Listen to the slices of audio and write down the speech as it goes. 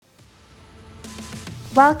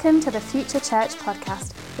Welcome to the Future Church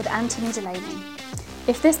podcast with Anthony Delaney.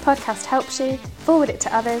 If this podcast helps you, forward it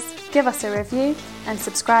to others, give us a review, and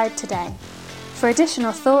subscribe today. For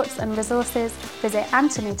additional thoughts and resources, visit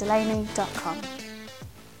anthonydelaney.com.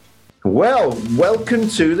 Well, welcome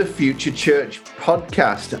to the Future Church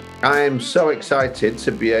podcast. I am so excited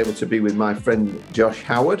to be able to be with my friend Josh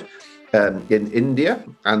Howard in India.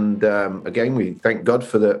 And again, we thank God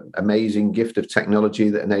for the amazing gift of technology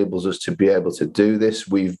that enables us to be able to do this.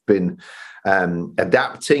 We've been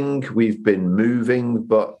adapting, we've been moving,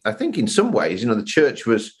 but I think in some ways, the church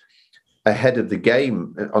was ahead of the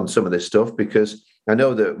game on some of this stuff, because I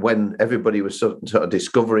know that when everybody was sort of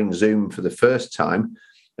discovering Zoom for the first time,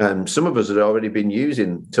 some of us had already been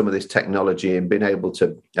using some of this technology and been able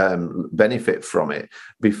to benefit from it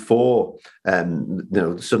before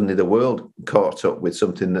suddenly the world caught up with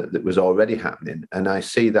something that was already happening. And I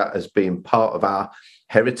see that as being part of our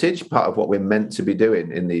heritage, part of what we're meant to be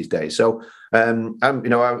doing in these days. So we had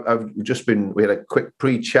a quick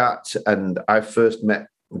pre-chat, and I first met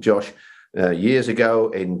Josh years ago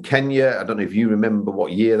in Kenya. I don't know if you remember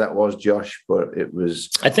what year that was, Josh, but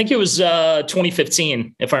I think it was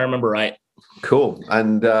 2015, if I remember right. Cool.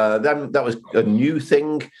 And then that was a new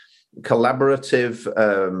thing,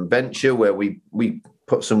 collaborative venture where we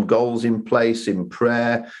put some goals in place in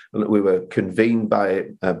prayer. We were convened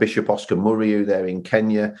by Bishop Oscar Muriu there in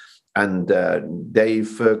Kenya, and Dave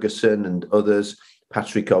Ferguson and others,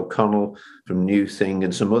 Patrick O'Connell from New Thing,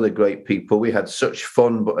 and some other great people. We had such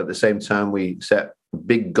fun, but at the same time, we set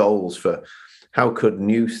big goals for how could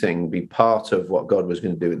New Thing be part of what God was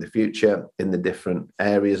going to do in the future in the different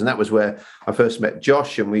areas. And that was where I first met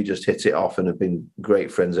Josh, and we just hit it off and have been great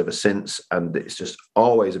friends ever since. And it's just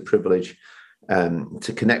always a privilege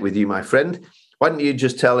to connect with you, my friend. Why don't you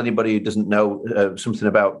just tell anybody who doesn't know something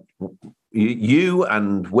about you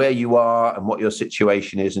and where you are and what your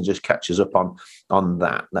situation is, and just catch us up on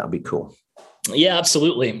that. That would be cool. Yeah,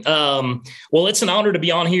 absolutely. Well, it's an honor to be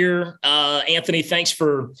on here. Anthony, thanks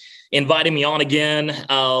for inviting me on again.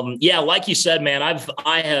 Like you said, man,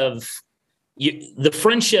 the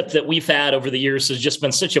friendship that we've had over the years has just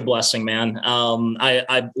been such a blessing, man.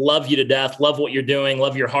 I love you to death, love what you're doing,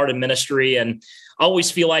 love your heart in ministry, and always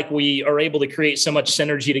feel like we are able to create so much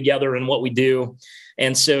synergy together in what we do.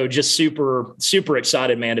 And so just super, super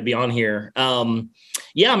excited, man, to be on here.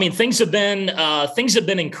 Things have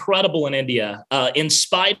been incredible in India, in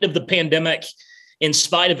spite of the pandemic, in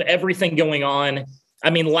spite of everything going on. I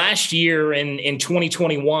mean, last year in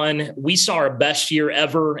 2021, we saw our best year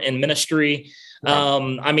ever in ministry.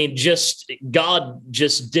 God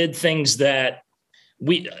just did things that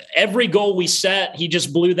every goal we set, he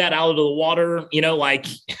just blew that out of the water, like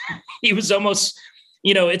he was almost,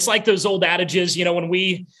 it's like those old adages, when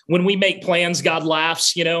we make plans, God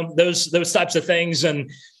laughs, those types of things. And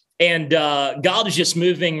God is just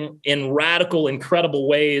moving in radical, incredible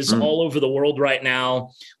ways all over the world right now.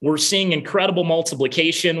 We're seeing incredible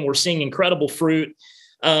multiplication. We're seeing incredible fruit.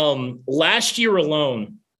 Last year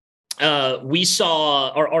alone, we saw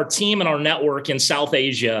our team and our network in South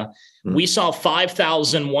Asia. We saw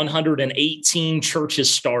 5,118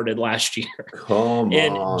 churches started last year. Come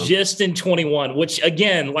on. Just in 21, which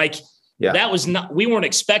again, that was not, we weren't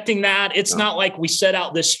expecting that. It's not like we set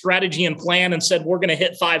out this strategy and plan and said, we're going to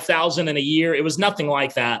hit 5,000 in a year. It was nothing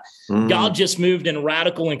like that. God just moved in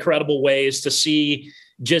radical, incredible ways to see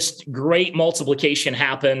just great multiplication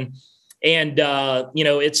happen. And,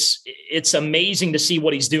 it's amazing to see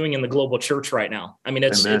what he's doing in the global church right now. I mean,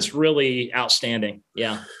 it's really outstanding.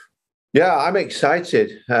 Yeah. Yeah, I'm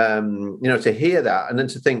excited, to hear that. And then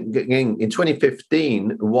to think, in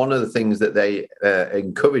 2015, one of the things that they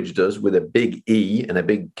encouraged us with a big E and a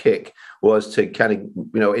big kick was to kind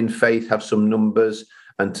of, in faith, have some numbers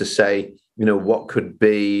and to say, what could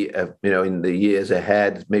be, in the years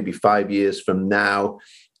ahead, maybe 5 years from now,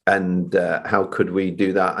 and how could we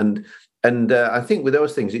do that? And I think with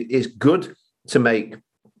those things, it's good to make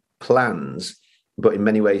plans, but in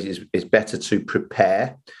many ways, it's better to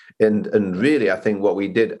prepare. And really, I think what we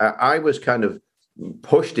did, I was kind of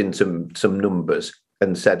pushed into some numbers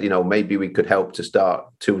and said, maybe we could help to start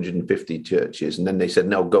 250 churches. And then they said,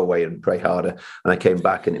 no, go away and pray harder. And I came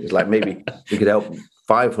back and it was like, maybe we could help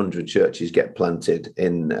 500 churches get planted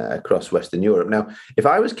in across Western Europe. Now, if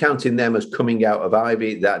I was counting them as coming out of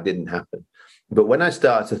Ivy, that didn't happen. But when I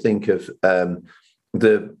start to think of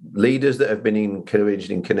the leaders that have been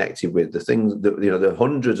encouraged and connected with, the things that, the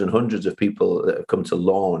hundreds and hundreds of people that have come to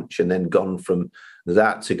launch and then gone from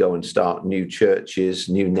that to go and start new churches,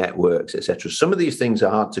 new networks, etc. Some of these things are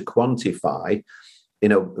hard to quantify,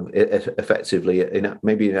 effectively,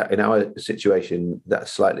 maybe in our situation,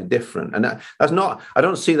 that's slightly different. And that's not, I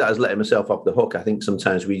don't see that as letting myself off the hook. I think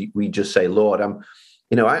sometimes we just say, Lord,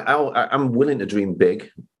 I'm willing to dream big.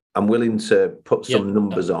 I'm willing to put some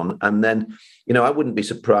numbers on. And then, I wouldn't be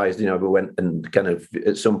surprised, if we went and kind of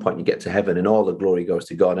at some point you get to heaven and all the glory goes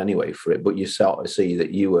to God anyway for it. But you sort of see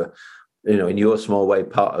that you were, in your small way,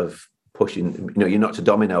 part of pushing, you're not to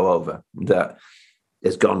domino over that.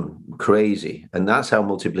 Has gone crazy, and that's how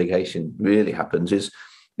multiplication really happens. Is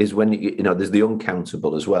when there's the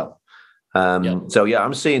uncountable as well. So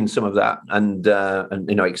I'm seeing some of that, and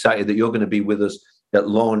excited that you're going to be with us at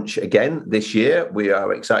launch again this year. We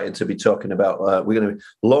are excited to be talking about. We're going to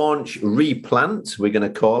launch Replant. We're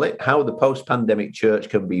going to call it how the post-pandemic church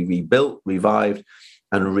can be rebuilt, revived,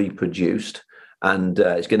 and reproduced. And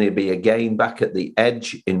it's going to be again back at the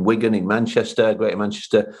Edge in Wigan, in Manchester, Greater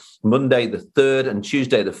Manchester, Monday the 3rd and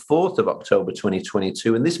Tuesday the 4th of October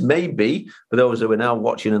 2022. And this may be, for those who are now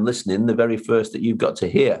watching and listening, the very first that you've got to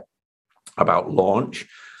hear about launch.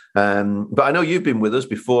 But I know you've been with us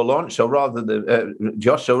before launch, so rather than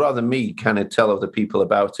Josh, rather than me kind of tell other people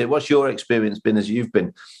about it, what's your experience been as you've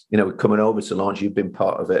been, coming over to launch? You've been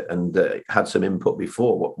part of it and had some input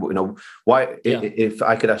before. Why? Yeah. If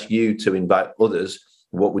I could ask you to invite others,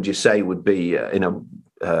 what would you say would be,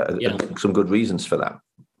 some good reasons for that?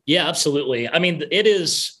 Yeah, absolutely. I mean, it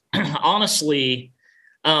is honestly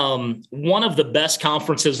one of the best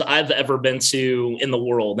conferences I've ever been to in the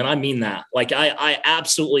world. And I mean that. Like, I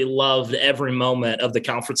absolutely loved every moment of the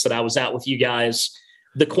conference that I was at with you guys,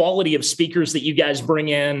 the quality of speakers that you guys bring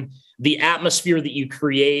in, the atmosphere that you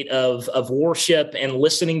create of worship and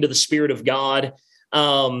listening to the Spirit of God,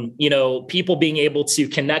 people being able to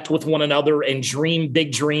connect with one another and dream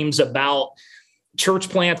big dreams about church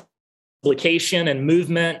plant application and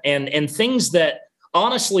movement and things that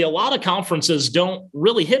honestly, a lot of conferences don't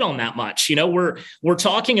really hit on that much. We're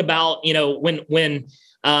talking about, when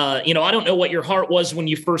I don't know what your heart was when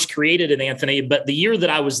you first created it, Anthony, but the year that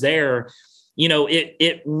I was there,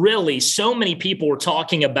 it really, so many people were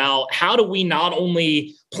talking about how do we not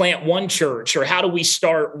only plant one church or how do we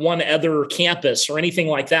start one other campus or anything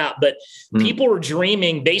like that, but people were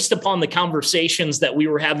dreaming based upon the conversations that we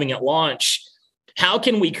were having at launch. How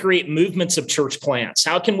can we create movements of church plants?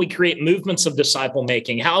 How can we create movements of disciple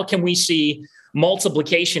making? How can we see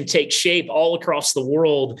multiplication take shape all across the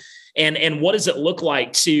world? And what does it look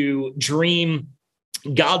like to dream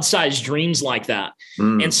God-sized dreams like that?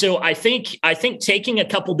 And so I think taking a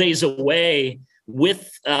couple days away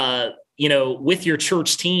with your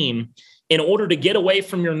church team in order to get away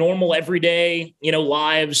from your normal everyday,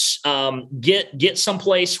 lives, get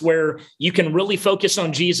someplace where you can really focus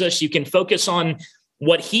on Jesus. You can focus on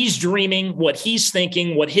what he's dreaming, what he's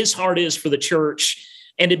thinking, what his heart is for the church,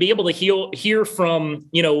 and to be able to hear from,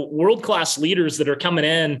 world-class leaders that are coming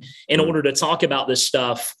in order to talk about this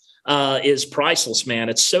stuff is priceless, man.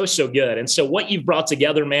 It's so good. And so what you've brought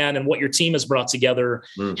together, man, and what your team has brought together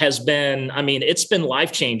has been, it's been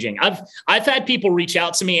life-changing. I've had people reach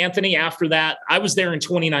out to me, Anthony, after that. I was there in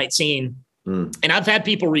 2019 and I've had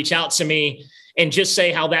people reach out to me and just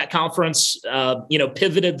say how that conference,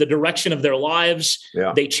 pivoted the direction of their lives.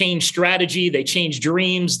 Yeah. They changed strategy. They changed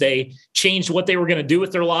dreams. They changed what they were going to do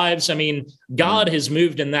with their lives. God has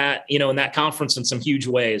moved in that, in that conference in some huge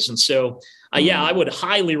ways. And so, I would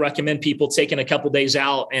highly recommend people taking a couple days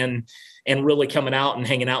out and really coming out and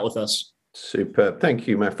hanging out with us. Superb. Thank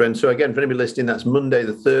you, my friend. So again, for anybody listening, that's Monday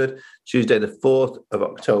the 3rd, Tuesday the 4th of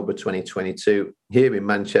October 2022 here in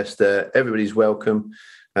Manchester. Everybody's welcome.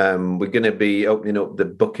 We're going to be opening up the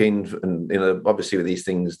booking, and obviously with these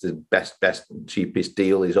things, the best, cheapest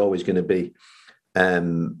deal is always going to be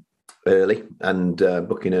early and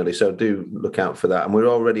booking early. So do look out for that. And we're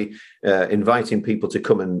already inviting people to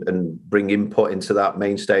come and bring input into that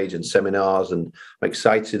main stage and seminars. And I'm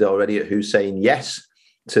excited already at who's saying yes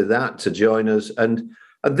to that, to join us. And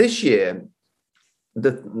this year,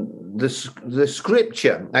 the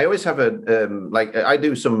scripture, I always have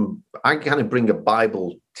I kind of bring a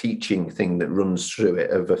Bible teaching thing that runs through it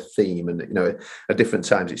of a theme. And, at different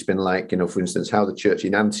times it's been like, for instance, how the church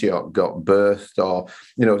in Antioch got birthed, or,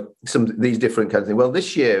 some these different kinds of things. Well,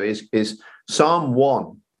 this year is Psalm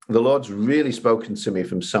 1. The Lord's really spoken to me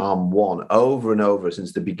from Psalm 1 over and over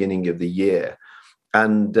since the beginning of the year.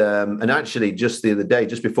 And actually, just the other day,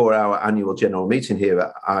 just before our annual general meeting here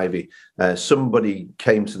at Ivy, somebody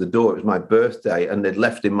came to the door. It was my birthday, and they'd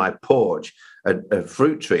left in my porch a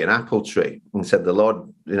fruit tree, an apple tree, and said, "The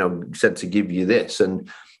Lord, said to give you this." And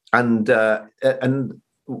as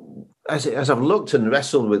I've looked and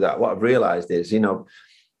wrestled with that, what I've realised is,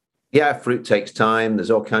 Yeah, fruit takes time.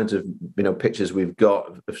 There's all kinds of pictures we've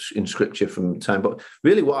got in scripture from time, but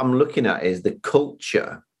really what I'm looking at is the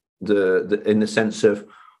culture, the in the sense of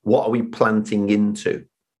what are we planting into,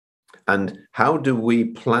 and how do we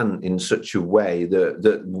plant in such a way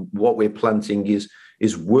that what we're planting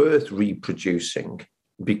is worth reproducing,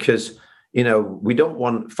 because we don't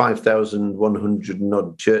want 5,100 and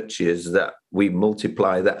odd churches that we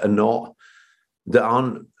multiply that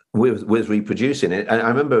aren't with reproducing it. And I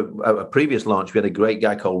remember a previous launch, we had a great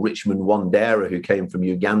guy called Richmond Wandera who came from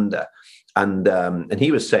Uganda. And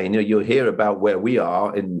he was saying, you'll hear about where we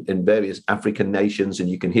are in various African nations, and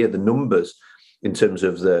you can hear the numbers in terms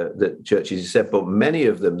of the churches, he said, but many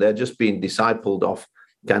of them, they're just being discipled off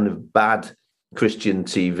kind of bad Christian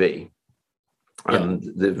TV. Yeah. And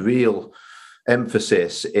the real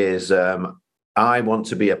emphasis is, I want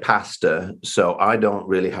to be a pastor, so I don't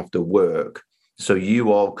really have to work. So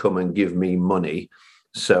you all come and give me money.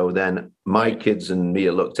 So then my kids and me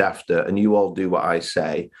are looked after, and you all do what I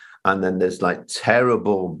say. And then there's like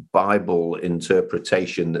terrible Bible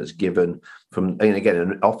interpretation that's given from, and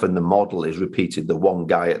again, often the model is repeated. The one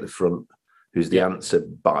guy at the front who's the answer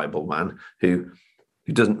Bible man, who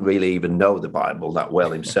doesn't really even know the Bible that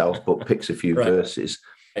well himself, but picks a few verses.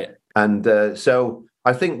 And so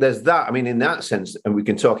I think there's that. I mean, in that sense, and we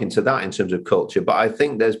can talk into that in terms of culture, but I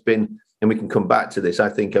think there's been, and we can come back to this, I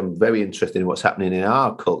think I'm very interested in what's happening in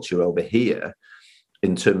our culture over here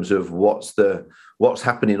in terms of what's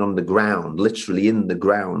happening on the ground, literally in the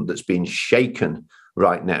ground, that's being shaken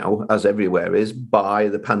right now, as everywhere is, by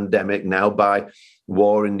the pandemic, now by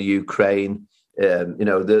war in the Ukraine.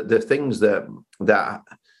 The things that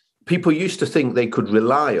people used to think they could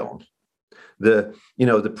rely on, the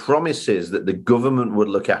promises that the government would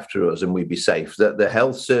look after us and we'd be safe, that the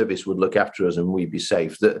health service would look after us and we'd be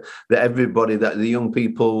safe, that everybody, that the young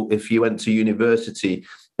people, if you went to university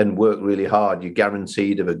and worked really hard, you're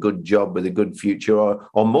guaranteed of a good job with a good future,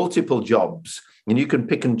 or multiple jobs, and you can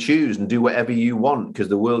pick and choose and do whatever you want because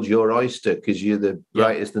the world's your oyster, because you're the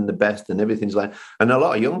brightest and the best and everything's like. And a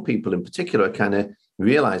lot of young people in particular are kind of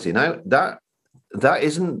realizing now that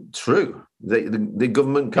isn't true. The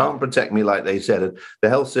government can't protect me like they said. The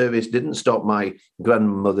health service didn't stop my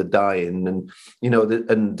grandmother dying, and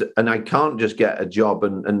and I can't just get a job.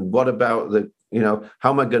 And what about how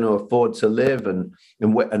am I going to afford to live? And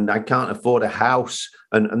I can't afford a house.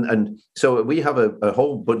 And so we have a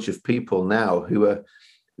whole bunch of people now who are,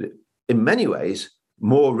 in many ways,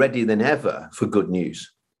 more ready than ever for good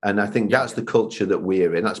news. And I think that's the culture that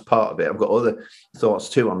we're in. That's part of it. I've got other thoughts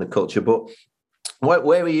too on the culture, but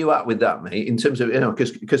where are you at with that, mate? In terms of,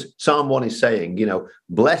 because Psalm 1 is saying,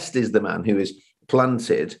 blessed is the man who is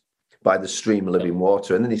planted by the stream of living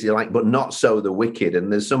water. And then he's like, but not so the wicked.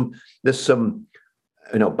 And there's some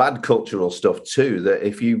bad cultural stuff too, that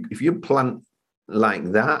if you plant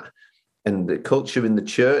like that, and the culture in the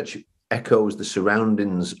church echoes the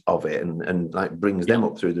surroundings of it and like brings them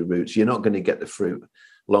up through the roots, you're not going to get the fruit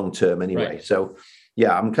long term anyway. Right. So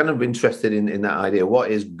yeah, I'm kind of interested in that idea.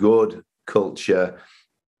 What is good culture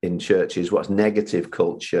in churches? What's negative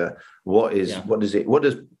culture? What's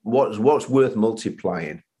worth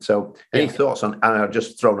multiplying? So any thoughts on, and I've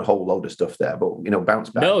just thrown a whole load of stuff there, but bounce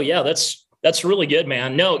back. No, yeah, that's really good,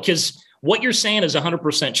 man. No, because what you're saying is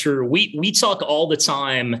 100% true. We talk all the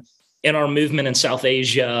time in our movement in South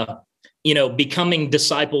Asia, becoming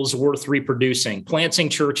disciples worth reproducing, planting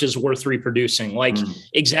churches worth reproducing, like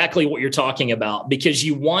exactly what you're talking about, because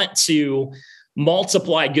you want to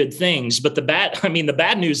multiply good things. But the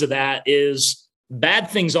bad news of that is bad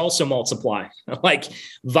things also multiply. Like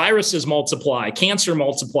viruses multiply, cancer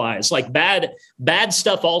multiplies, like bad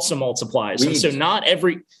stuff also multiplies. Weeds. And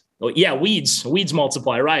so weeds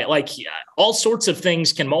multiply, right? Like all sorts of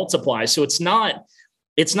things can multiply. So it's not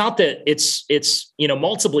that it's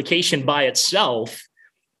multiplication by itself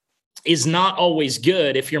is not always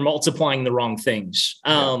good if you're multiplying the wrong things.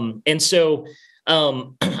 And so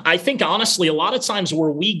I think honestly, a lot of times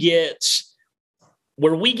where we get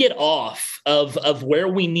off of where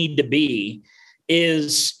we need to be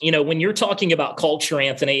is, when you're talking about culture,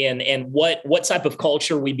 Anthony, and what type of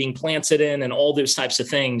culture we being planted in and all those types of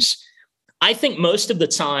things. I think most of the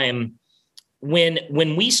time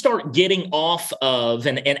when we start getting off of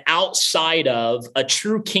and outside of a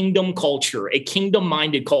true kingdom culture, a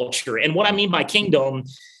kingdom-minded culture, and what I mean by kingdom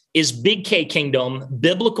is big K kingdom,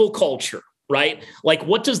 biblical culture, right? Like,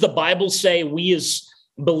 what does the Bible say we as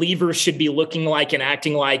believers should be looking like and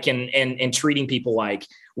acting like and treating people like?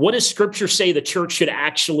 What does scripture say the church should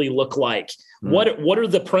actually look like? What are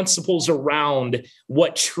the principles around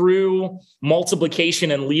what true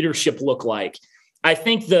multiplication and leadership look like? I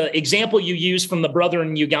think the example you used from the brother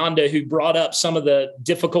in Uganda who brought up some of the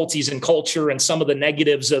difficulties in culture and some of the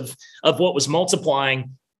negatives of what was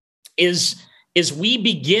multiplying is we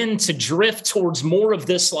begin to drift towards more of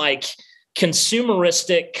this like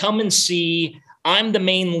consumeristic, come and see, I'm the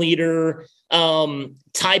main leader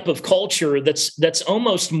type of culture that's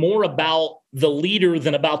almost more about the leader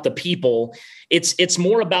than about the people. It's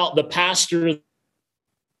more about the pastor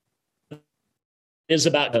is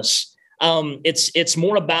about us. It's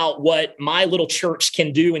more about what my little church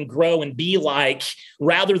can do and grow and be like,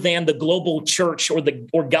 rather than the global church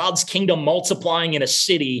or God's kingdom multiplying in a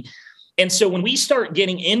city. And so when we start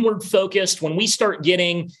getting inward focused, when we start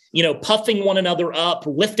getting, puffing one another up,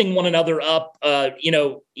 lifting one another up,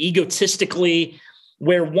 egotistically,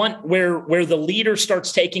 where the leader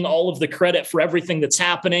starts taking all of the credit for everything that's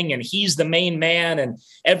happening and he's the main man and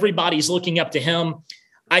everybody's looking up to him,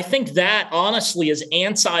 I think that honestly is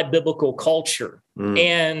anti-biblical culture.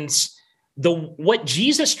 And what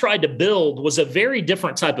Jesus tried to build was a very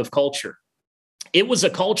different type of culture. It was a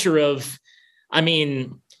culture of,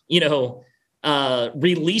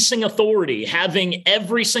 releasing authority, having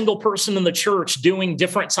every single person in the church doing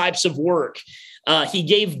different types of work. He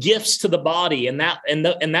gave gifts to the body, and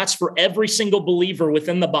that's for every single believer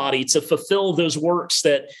within the body to fulfill those works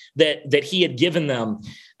that he had given them.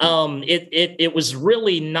 It was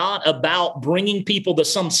really not about bringing people to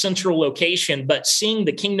some central location, but seeing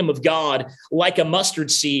the kingdom of God like a mustard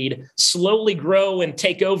seed slowly grow and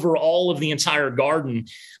take over all of the entire garden.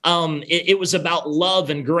 It was about love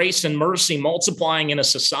and grace and mercy multiplying in a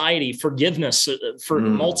society, forgiveness for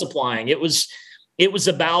multiplying. It was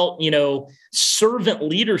about, servant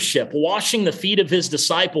leadership, washing the feet of his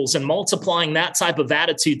disciples and multiplying that type of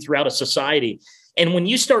attitude throughout a society. And when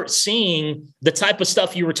you start seeing the type of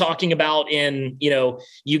stuff you were talking about in,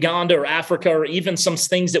 Uganda or Africa, or even some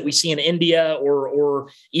things that we see in India or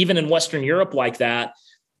even in Western Europe like that,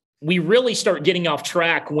 we really start getting off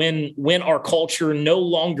track when our culture no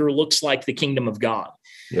longer looks like the kingdom of God.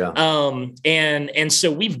 Yeah. And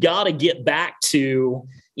so we've got to get back to,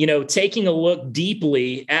 taking a look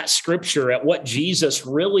deeply at scripture, at what Jesus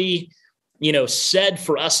really, said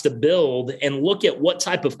for us to build, and look at what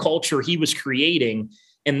type of culture he was creating.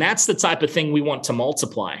 And that's the type of thing we want to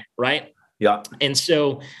multiply, right? Yeah. And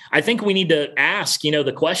so I think we need to ask,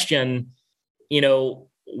 the question,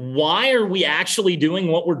 why are we actually doing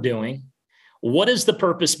what we're doing? What is the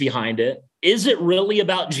purpose behind it? Is it really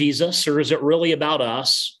about Jesus, or is it really about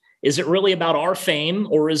us? Is it really about our fame,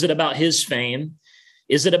 or is it about his fame?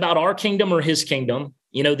 Is it about our kingdom or his kingdom?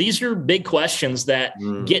 These are big questions that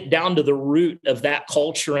get down to the root of that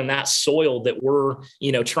culture and that soil that we're,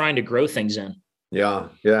 trying to grow things in. Yeah.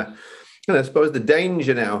 Yeah. And I suppose the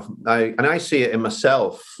danger now, I see it in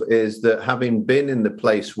myself, is that having been in the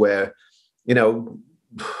place where,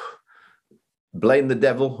 blame the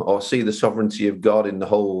devil or see the sovereignty of God in the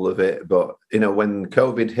whole of it. But, when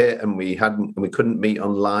COVID hit and we couldn't meet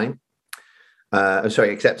online,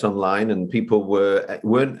 except online, and people were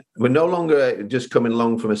no longer just coming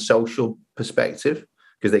along from a social perspective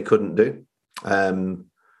because they couldn't do.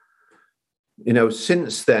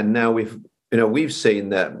 Since then, now we've seen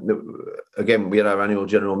that again. We had our annual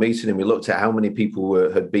general meeting, and we looked at how many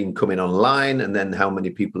people had been coming online, and then how many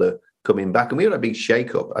people are coming back, and we had a big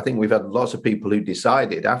shake-up. I think we've had lots of people who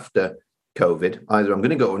decided after COVID, either I'm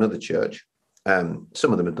going to go to another church. Some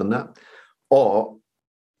of them have done that, or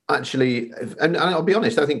actually, and I'll be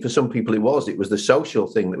honest, I think for some people it was the social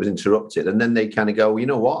thing that was interrupted. And then they kind of go, you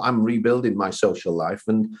know what, I'm rebuilding my social life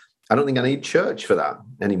and I don't think I need church for that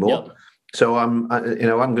anymore. Yep. So I'm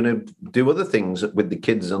going to do other things with the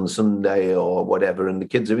kids on Sunday or whatever. And the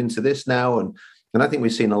kids are into this now. And I think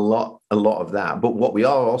we've seen a lot of that. But what we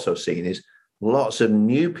are also seeing is lots of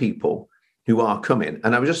new people who are coming.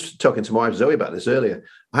 And I was just talking to my wife Zoe about this earlier.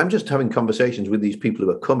 I'm just having conversations with these people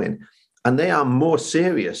who are coming, and they are more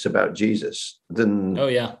serious about Jesus than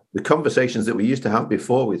the conversations that we used to have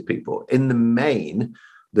before with people. In the main,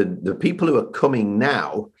 the people who are coming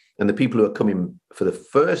now and the people who are coming for the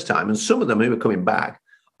first time, and some of them who are coming back,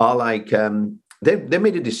 are like, they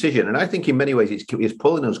made a decision. And I think in many ways it's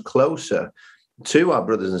pulling us closer to our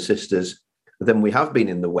brothers and sisters than we have been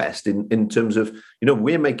in the West in terms of,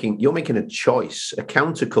 you're making a choice, a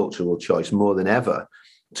countercultural choice more than ever,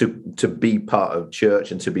 to be part of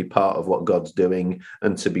church and to be part of what God's doing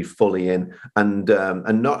and to be fully in I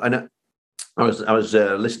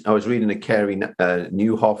was reading a Carey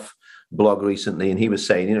Nieuwhof blog recently, and he was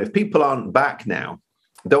saying, if people aren't back now,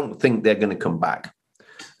 don't think they're going to come back.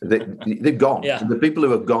 They've gone. Yeah. The people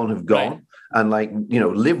who have gone have gone, right. And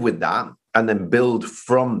live with that and then build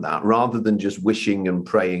from that rather than just wishing and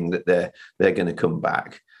praying that they're going to come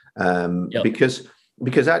back.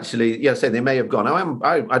 Because actually, say they may have gone.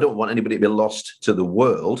 I don't want anybody to be lost to the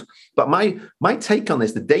world. But my take on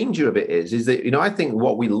this, the danger of it is that, I think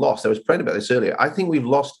what we lost, I was praying about this earlier, I think we've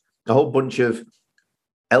lost a whole bunch of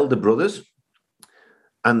elder brothers,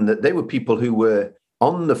 and that they were people who were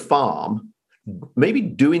on the farm, maybe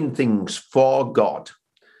doing things for God,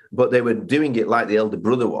 but they were doing it like the elder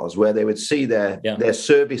brother was, where they would see their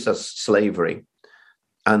service as slavery,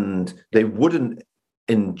 and they wouldn't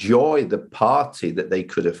enjoy the party that they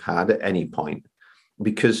could have had at any point,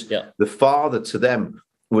 because the father to them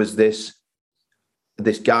was this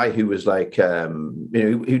guy who was like,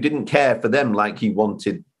 who didn't care for them like he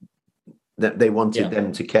wanted that they wanted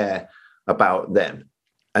them to care about them.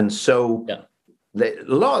 And so a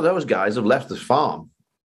lot of those guys have left the farm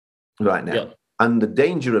right now. And the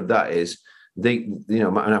danger of that is and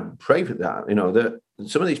I pray for that, that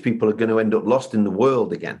some of these people are going to end up lost in the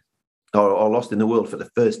world again, or lost in the world for the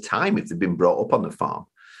first time if they've been brought up on the farm.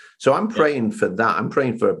 So I'm praying for that. I'm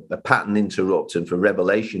praying for a pattern interrupt and for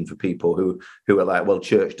revelation for people who are like, well,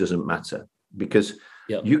 church doesn't matter, because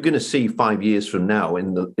you're going to see 5 years from now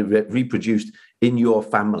reproduced in your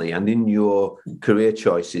family and in your career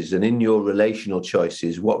choices and in your relational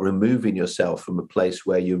choices, what removing yourself from a place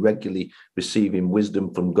where you're regularly receiving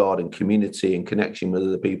wisdom from God and community and connection with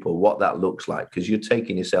other people, what that looks like, because you're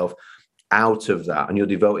taking yourself out of that and you're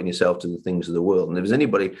devoting yourself to the things of the world. And if there's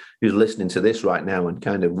anybody who's listening to this right now and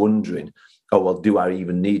kind of wondering, oh, well, do I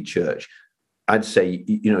even need church? I'd say,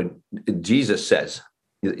 Jesus says,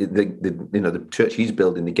 the church he's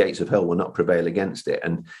building, the gates of hell will not prevail against it.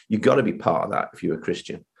 And you've got to be part of that if you're a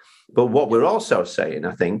Christian. But what we're also saying,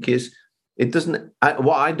 I think, is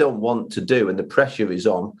what I don't want to do, and the pressure is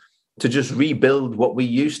on, to just rebuild what we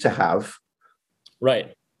used to have.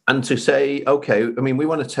 Right. And to say, okay, we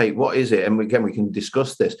want to take, what is it? And again, we can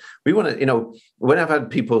discuss this. We want to, when I've had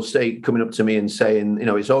people coming up to me and saying,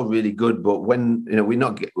 it's all really good, but when,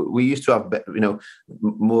 we used to have,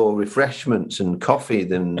 more refreshments and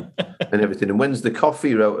coffee and everything. And when's the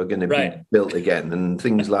coffee rotor going to be built again and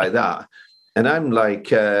things like that? And I'm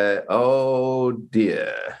like, oh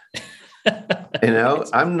dear.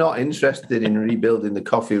 I'm not interested in rebuilding the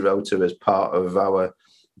coffee rotor as part of our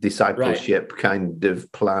discipleship kind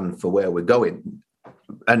of plan for where we're going.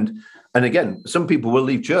 And again, some people will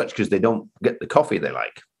leave church because they don't get the coffee they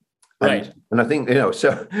like. And I think,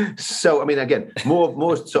 so again,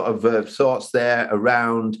 more sort of thoughts there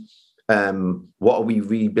around what are we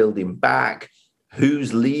rebuilding back?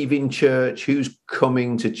 Who's leaving church? Who's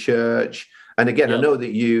coming to church? And again, I know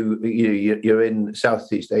that you're in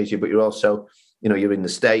Southeast Asia, but you're also, you're in the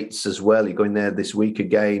States as well. You're going there this week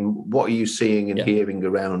again. What are you seeing and hearing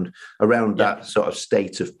around that sort of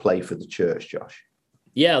state of play for the church, Josh?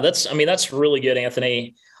 Yeah, that's really good,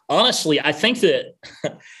 Anthony. Honestly, I think that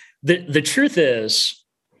the truth is,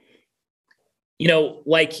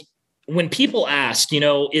 like when people ask,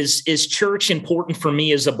 is church important for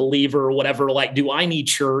me as a believer or whatever? Like, do I need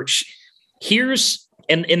church?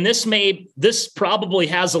 And this probably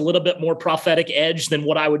has a little bit more prophetic edge than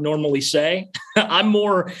what I would normally say. I'm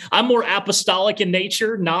more apostolic in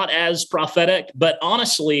nature, not as prophetic, but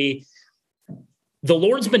honestly, the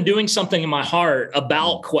Lord's been doing something in my heart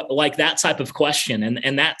about like that type of question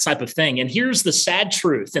and that type of thing. And here's the sad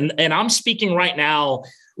truth. And I'm speaking right now,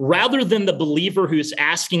 rather than the believer who's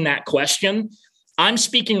asking that question, I'm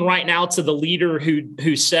speaking right now to the leader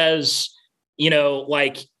who says,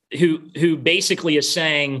 who basically is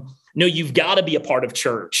saying, no, you've got to be a part of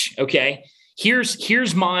church. Okay.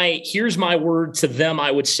 Here's my word to them.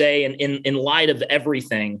 I would say, in light of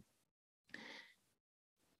everything,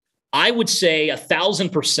 I would say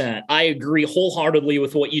 1,000%. I agree wholeheartedly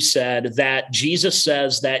with what you said, that Jesus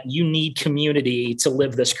says that you need community to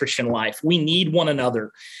live this Christian life. We need one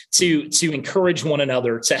another to encourage one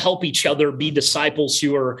another, to help each other be disciples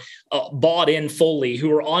who are bought in fully, who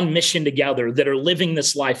are on mission together, that are living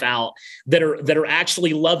this life out, that are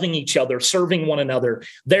actually loving each other, serving one another.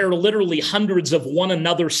 There are literally hundreds of one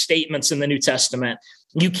another statements in the New Testament.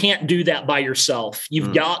 You can't do that by yourself.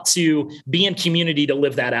 You've got to be in community to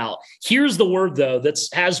live that out. Here's the word, though, that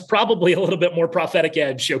has probably a little bit more prophetic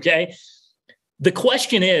edge, okay? The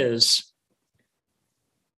question is,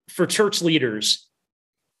 for church leaders,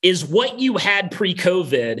 is what you had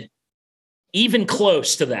pre-COVID even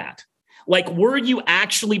close to that? Like, were you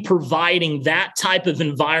actually providing that type of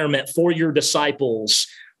environment for your disciples?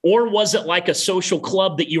 Or was it like a social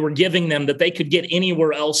club that you were giving them that they could get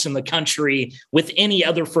anywhere else in the country with any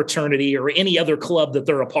other fraternity or any other club that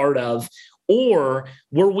they're a part of? Or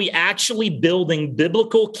were we actually building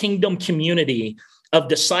biblical kingdom community of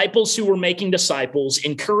disciples who were making disciples,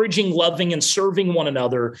 encouraging, loving, and serving one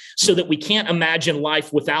another so that we can't imagine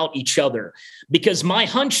life without each other? Because my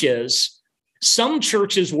hunch is some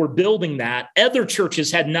churches were building that. Other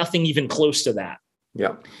churches had nothing even close to that.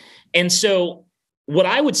 Yeah. And so what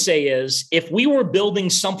I would say is if we were building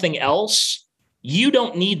something else, you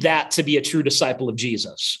don't need that to be a true disciple of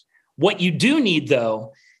Jesus. What you do need,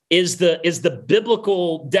 though, is the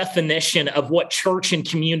biblical definition of what church and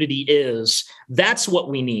community is. That's what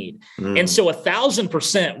we need. And so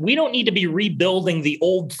 1,000%, we don't need to be rebuilding the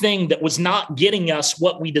old thing that was not getting us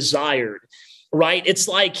what we desired, right? It's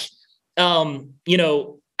like,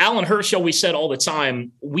 Alan Hirsch always said all the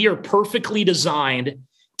time, we are perfectly designed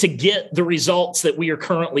to get the results that we are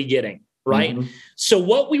currently getting, right? Mm-hmm. So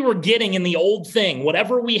what we were getting in the old thing,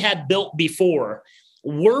 whatever we had built before,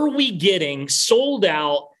 were we getting sold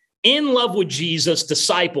out, in love with Jesus,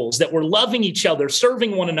 disciples that were loving each other,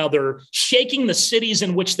 serving one another, shaking the cities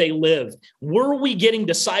in which they lived? Were we getting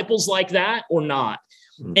disciples like that or not?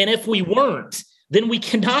 And if we weren't, then we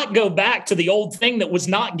cannot go back to the old thing that was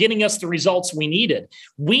not getting us the results we needed.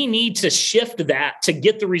 We need to shift that to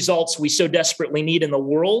get the results we so desperately need in the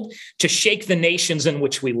world to shake the nations in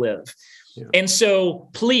which we live. Yeah. And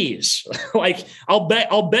so please, I'll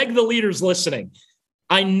beg the leaders listening.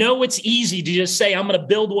 I know it's easy to just say, I'm going to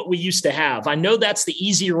build what we used to have. I know that's the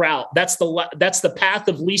easy route. That's the path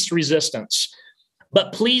of least resistance.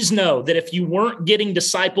 But please know that if you weren't getting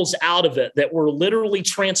disciples out of it, that were literally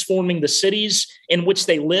transforming the cities in which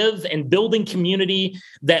they live and building community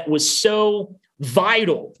that was so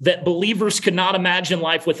vital that believers could not imagine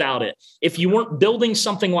life without it. If you weren't building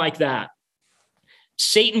something like that,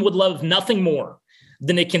 Satan would love nothing more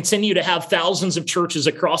than to continue to have thousands of churches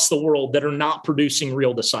across the world that are not producing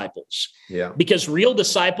real disciples. Yeah. Because real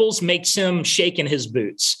disciples makes him shake in his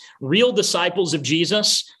boots. Real disciples of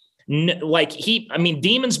Jesus,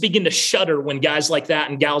 demons begin to shudder when guys like that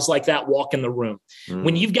and gals like that walk in the room.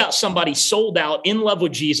 When you've got somebody sold out, in love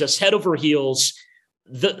with Jesus, head over heels,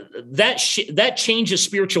 that changes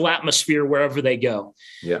spiritual atmosphere wherever they go.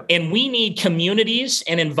 Yeah. And we need communities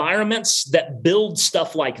and environments that build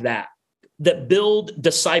stuff like that build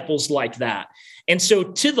disciples like that. And so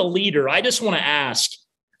to the leader, I just want to ask,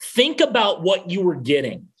 think about what you were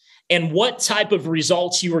getting and what type of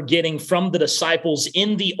results you were getting from the disciples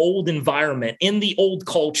in the old environment, in the old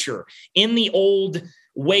culture, in the old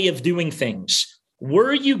way of doing things.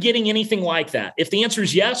 Were you getting anything like that? If the answer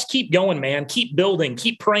is yes, keep going, man. Keep building,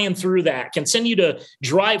 keep praying through that. Continue to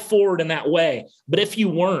drive forward in that way. But if you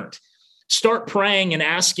weren't, start praying and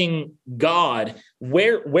asking God,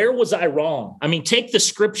 where was I wrong? I mean, take the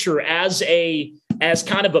scripture as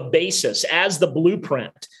kind of a basis, as the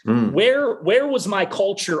blueprint. Where was my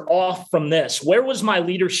culture off from this? Where was my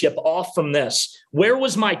leadership off from this? Where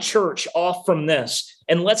was my church off from this?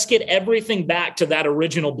 And let's get everything back to that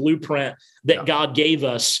original blueprint that God gave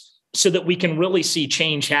us so that we can really see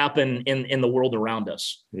change happen in the world around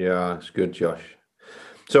us. Yeah, it's good, Josh.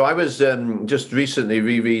 So I was just recently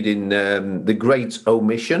rereading The Great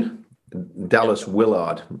Omission, Dallas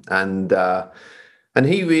Willard, and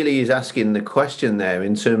he really is asking the question there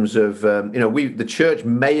in terms of the church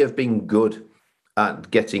may have been good at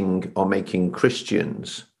getting or making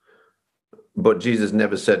Christians, but Jesus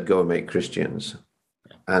never said go and make Christians.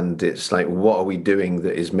 And it's like, what are we doing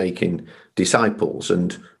that is making disciples,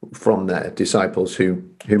 and from there, disciples who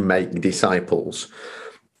make disciples?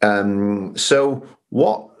 So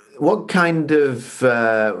what kind of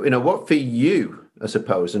what for you, I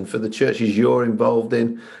suppose, and for the churches you're involved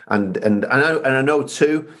in, and I know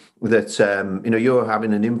too that you're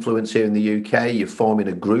having an influence here in the UK. You're forming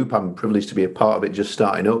a group. I'm privileged to be a part of it, just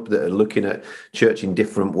starting up, that are looking at church in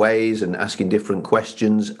different ways and asking different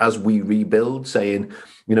questions as we rebuild, saying,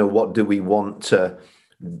 what do we want to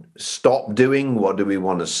stop doing? What do we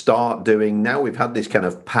want to start doing? Now we've had this kind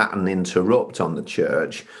of pattern interrupt on the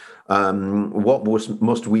church. What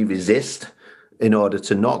must we resist in order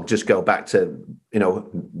to not just go back to,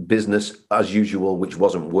 business as usual, which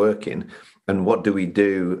wasn't working? And what do we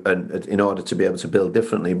do in order to be able to build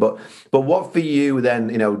differently? But what for you then,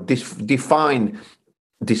 define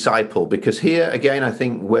disciple? Because here again, I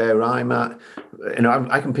think where I'm at,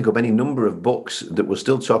 I can pick up any number of books that will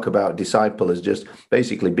still talk about disciple as just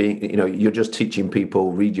basically being, you're just teaching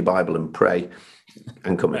people, read your Bible and pray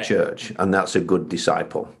and come to church, and that's a good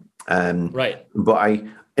disciple. Right. But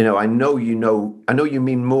I know you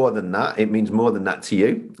mean more than that. It means more than that to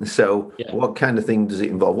you. So what kind of thing does it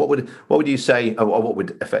involve? What would you say, or what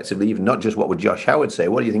would effectively, even not just what would Josh Howard say,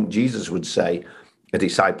 what do you think Jesus would say a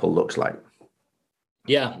disciple looks like?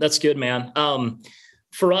 Yeah, that's good, man.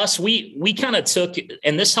 For us, we kind of took,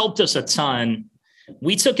 and this helped us a ton.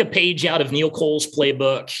 We took a page out of Neil Cole's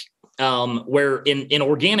playbook, where in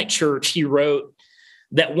Organic Church, he wrote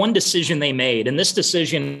that one decision they made, and this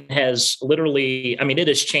decision has literally, I mean, it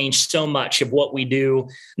has changed so much of what we do,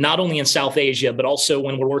 not only in South Asia, but also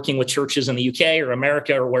when we're working with churches in the UK or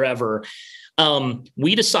America or wherever.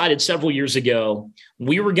 We decided several years ago,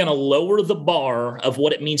 we were going to lower the bar of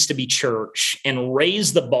what it means to be church and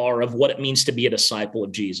raise the bar of what it means to be a disciple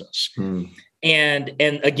of Jesus. And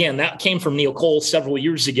again, that came from Neil Cole several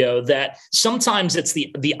years ago, that sometimes it's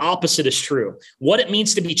the opposite is true. What it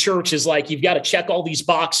means to be church is like, you've got to check all these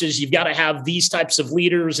boxes. You've got to have these types of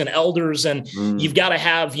leaders and elders, and you've got to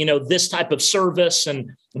have, this type of service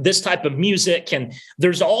and this type of music. And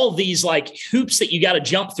there's all these like hoops that you got to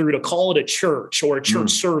jump through to call it a church or a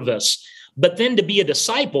church service. But then to be a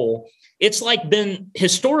disciple, it's like been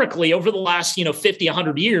historically over the last, 50,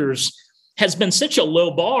 100 years, has been such a low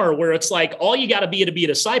bar where it's like, all you got to be a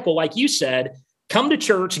disciple, like you said, come to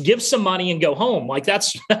church, give some money and go home. Like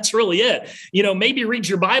that's really it. Maybe read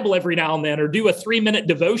your Bible every now and then, or do a 3-minute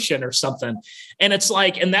devotion or something. And it's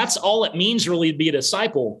like, and that's all it means really to be a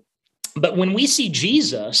disciple. But when we see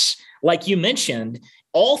Jesus, like you mentioned,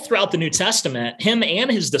 all throughout the New Testament, him and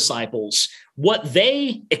his disciples, what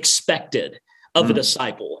they expected of a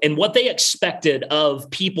disciple and what they expected of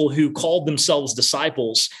people who called themselves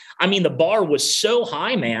disciples. I mean, the bar was so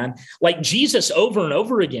high, man. Like Jesus over and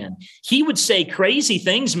over again, he would say crazy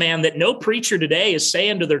things, man, that no preacher today is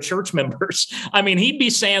saying to their church members. I mean, he'd be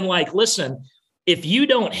saying like, listen, if you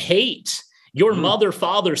don't hate your mother,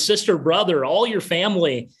 father, sister, brother, all your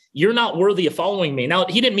family, you're not worthy of following me. Now,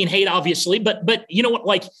 he didn't mean hate, obviously, but you know what,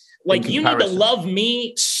 like you need to love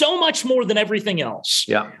me so much more than everything else,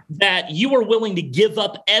 that you are willing to give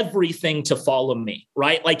up everything to follow me,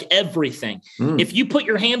 right? Like everything. If you put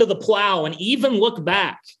your hand to the plow and even look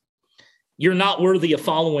back, you're not worthy of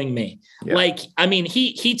following me. Like, I mean,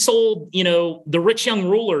 he told, the rich young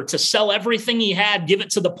ruler to sell everything he had, give it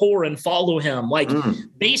to the poor and follow him. Like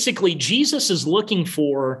basically Jesus is looking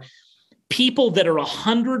for people that are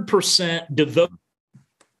 100% devoted,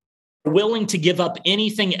 willing to give up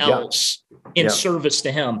anything else in service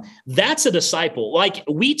to him. That's a disciple. Like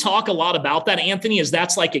we talk a lot about that, Anthony, as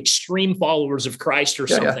that's like extreme followers of Christ or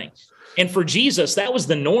something. And for Jesus, that was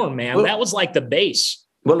the norm, man. Well, that was like the base.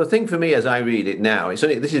 Well, the thing for me as I read it now,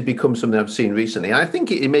 this has become something I've seen recently. And I think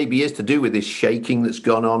it maybe is to do with this shaking that's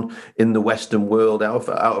gone on in the Western world out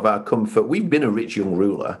of our comfort. We've been a rich young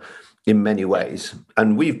ruler in many ways.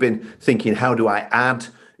 And we've been thinking, how do I add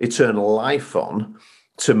eternal life on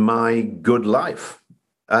to my good life?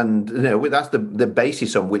 And that's the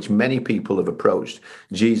basis on which many people have approached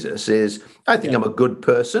Jesus is, I think I'm a good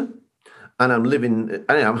person and I'm living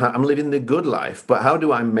the good life, but how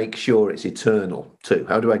do I make sure it's eternal too?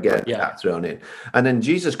 How do I get that thrown in? And then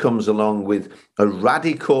Jesus comes along with a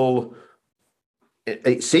radical,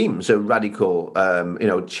 it seems a radical,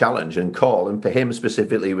 challenge and call. And for him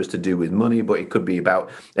specifically, it was to do with money, but it could be about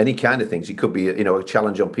any kind of things. It could be, a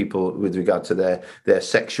challenge on people with regard to their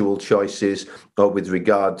sexual choices, or with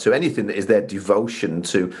regard to anything that is their devotion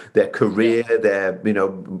to their career,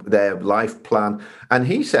 their life plan. And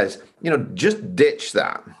he says, just ditch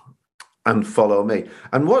that and follow me.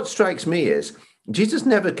 And what strikes me is Jesus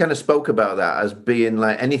never kind of spoke about that as being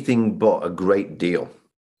like anything but a great deal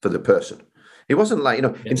for the person. It wasn't like,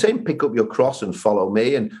 in saying, pick up your cross and follow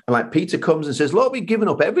me. And like Peter comes and says, Lord, we've given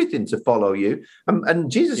up everything to follow you. And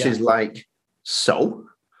Jesus is like, so?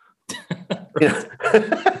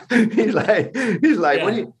 He's like,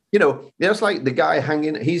 when it's like the guy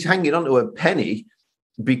he's hanging onto a penny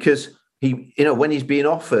because when he's being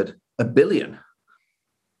offered $1 billion.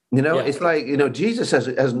 It's like, Jesus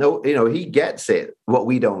has no, he gets it, what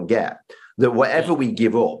we don't get, that whatever we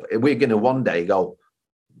give up, we're going to one day go,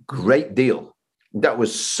 great deal. That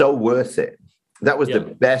was so worth it. That was the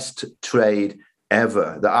best trade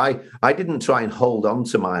ever. That I didn't try and hold on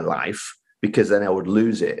to my life because then I would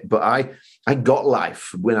lose it. But I got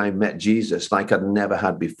life when I met Jesus like I'd never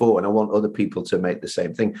had before. And I want other people to make the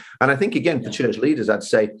same thing. And I think, again, for church leaders, I'd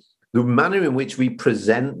say the manner in which we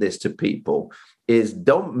present this to people is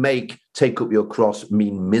don't make take up your cross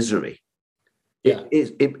mean misery.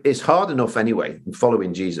 It's hard enough anyway,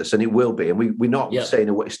 following Jesus, and it will be. And we're not staying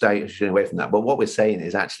away from that. But what we're saying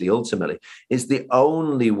is actually, ultimately, it's the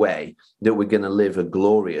only way that we're going to live a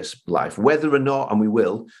glorious life, whether or not, and we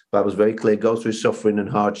will, the Bible's very clear, go through suffering and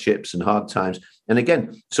hardships and hard times. And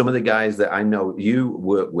again, some of the guys that I know you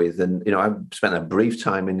work with, and, I've spent a brief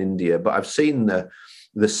time in India, but I've seen the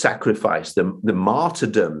the sacrifice, the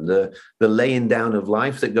martyrdom, the laying down of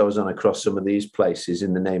life that goes on across some of these places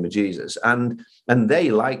in the name of Jesus. And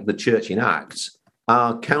they, like the church in Acts,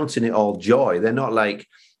 are counting it all joy. They're not like,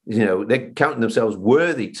 they're counting themselves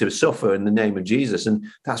worthy to suffer in the name of Jesus. And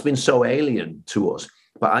that's been so alien to us.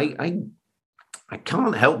 But I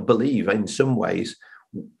can't help believe in some ways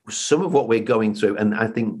some of what we're going through. And I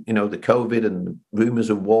think, the COVID and the rumors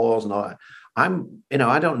of wars and all that,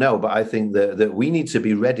 I don't know, but I think that we need to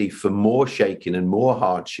be ready for more shaking and more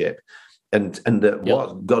hardship. And that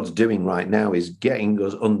what God's doing right now is getting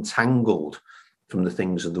us untangled from the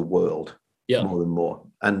things of the world more and more.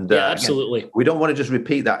 And absolutely. Again, we don't want to just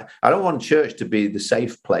repeat that. I don't want church to be the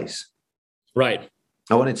safe place. Right.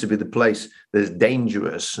 I want it to be the place that's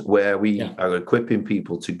dangerous, where we are equipping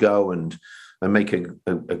people to go and make a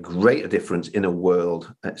greater difference in a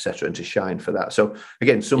world, etc., and to shine for that. So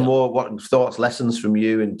again, some more thoughts, lessons from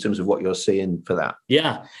you in terms of what you're seeing for that.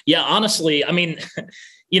 Yeah. Honestly, I mean,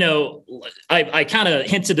 I kind of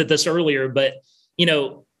hinted at this earlier, but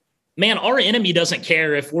man, our enemy doesn't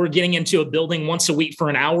care if we're getting into a building once a week for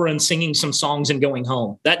an hour and singing some songs and going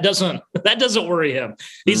home. That doesn't worry him.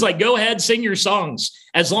 He's like, go ahead, sing your songs,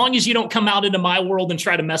 as long as you don't come out into my world and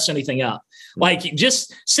try to mess anything up. Like,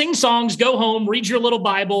 just sing songs, go home, read your little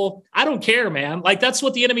Bible. I don't care, man. Like, that's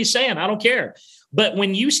what the enemy's saying. I don't care. But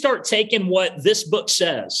when you start taking what this book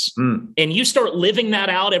says and you start living that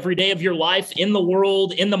out every day of your life in the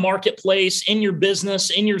world, in the marketplace, in your business,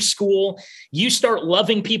 in your school, you start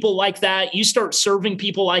loving people like that. You start serving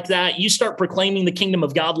people like that. You start proclaiming the kingdom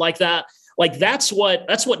of God like that. Like, that's what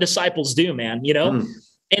disciples do, man,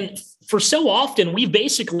 And for so often we've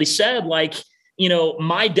basically said, like,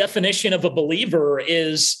 my definition of a believer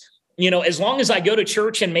is, as long as I go to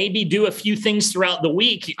church and maybe do a few things throughout the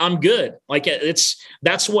week, I'm good. Like,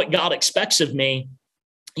 that's what God expects of me.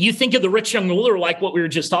 You think of the rich young ruler, like what we were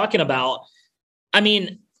just talking about. I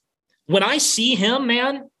mean, when I see him,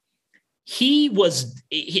 man,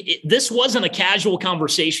 this wasn't a casual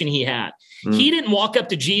conversation he had. He didn't walk up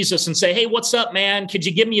to Jesus and say, hey, what's up, man? Could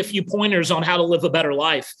you give me a few pointers on how to live a better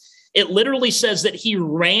life? It literally says that he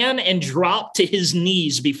ran and dropped to his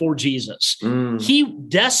knees before Jesus. He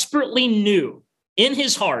desperately knew in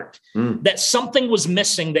his heart that something was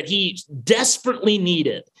missing, that he desperately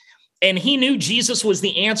needed. And he knew Jesus was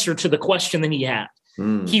the answer to the question that he had.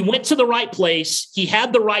 He went to the right place. He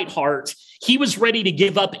had the right heart. He was ready to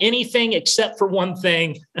give up anything except for one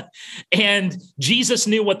thing. And Jesus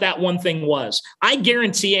knew what that one thing was. I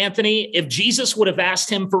guarantee, Anthony, if Jesus would have asked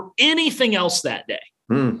him for anything else that day,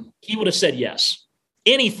 he would have said yes.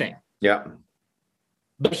 Anything. Yeah.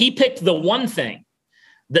 But he picked the one thing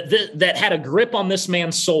that had a grip on this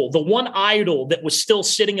man's soul, the one idol that was still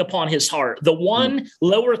sitting upon his heart, the one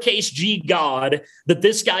lowercase g God that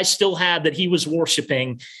this guy still had that he was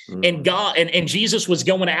worshiping. And God and Jesus was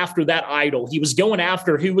going after that idol. He was going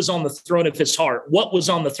after who was on the throne of his heart, what was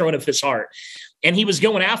on the throne of his heart. And he was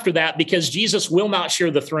going after that because Jesus will not share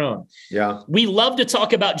the throne. Yeah. We love to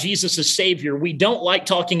talk about Jesus as Savior. We don't like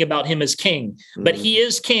talking about him as King, but he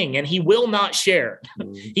is King and he will not share.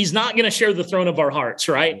 He's not going to share the throne of our hearts,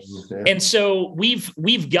 right? And so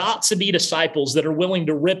we've got to be disciples that are willing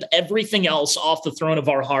to rip everything else off the throne of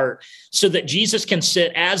our heart so that Jesus can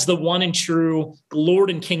sit as the one and true Lord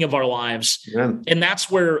and King of our lives. Yeah. And that's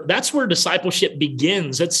where discipleship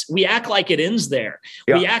begins. We act like it ends there.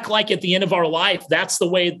 Yeah. We act like at the end of our life, that's the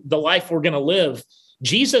life we're going to live.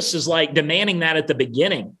 Jesus is like demanding that at the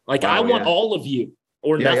beginning. Like, I want all of you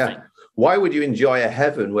or nothing. Yeah. Why would you enjoy a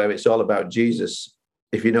heaven where it's all about Jesus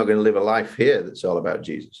if you're not going to live a life here that's all about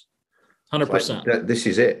Jesus? 100%. Like, this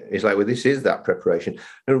is it. It's like, well, this is that preparation.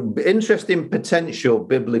 An interesting potential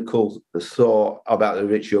biblical thought about the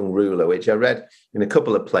rich young ruler, which I read in a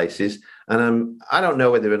couple of places. And I don't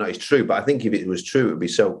know whether or not it's true, but I think if it was true, it would be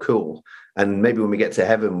so cool. And maybe when we get to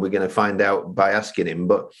heaven, we're going to find out by asking him.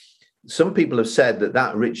 But some people have said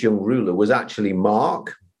that rich young ruler was actually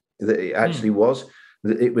Mark, that it actually was.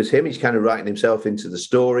 It was him. He's kind of writing himself into the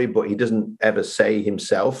story, but he doesn't ever say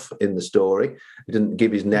himself in the story. He doesn't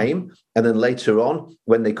give his name. And then later on,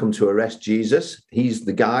 when they come to arrest Jesus, he's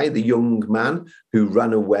the guy, the young man who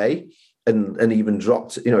ran away and even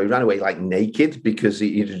dropped, he ran away like naked because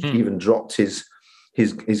he even dropped his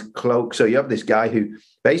cloak. So you have this guy who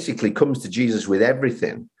basically comes to Jesus with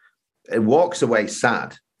everything and walks away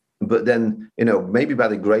sad. But then, maybe by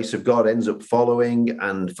the grace of God, ends up following,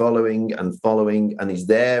 and he's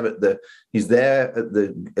there at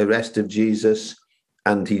the arrest of Jesus.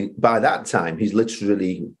 And by that time, he's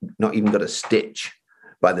literally not even got a stitch.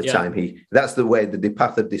 By the time that's the way the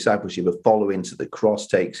path of discipleship of following to the cross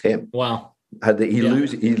takes him. Wow. he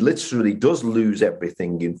literally does lose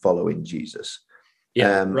everything in following Jesus.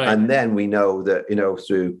 Right. And then we know that,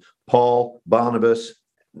 through Paul, Barnabas,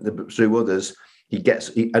 through others,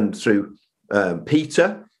 and through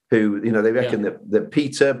Peter, who, they reckon that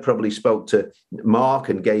Peter probably spoke to Mark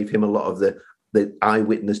and gave him a lot of the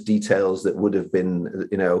eyewitness details that would have been,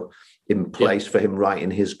 in place for him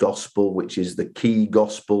writing his gospel, which is the key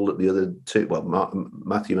gospel that the other two,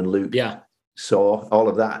 Matthew and Luke, saw, all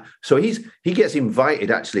of that. So he gets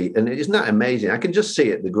invited, actually, and isn't that amazing? I can just see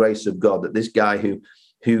it, the grace of God, that this guy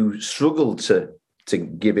who struggled to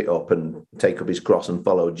give it up and take up his cross and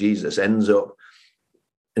follow Jesus ends up,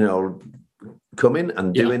 coming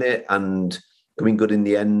and doing it and coming good in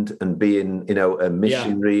the end and being, a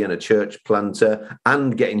missionary and a church planter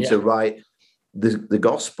and getting to write the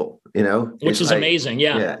gospel, which is amazing.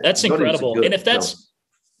 That's incredible. And if that's,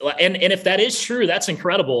 and if that is true, that's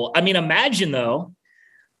incredible. I mean, imagine though,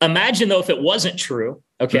 if it wasn't true,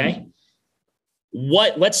 okay.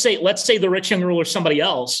 Let's say the rich young ruler is somebody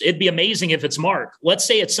else. It'd be amazing if it's Mark. Let's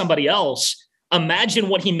say it's somebody else. Imagine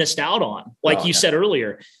what he missed out on. Like you said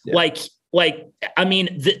earlier,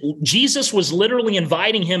 Jesus was literally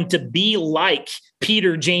inviting him to be like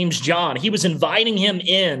Peter, James, John. He was inviting him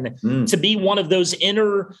in to be one of those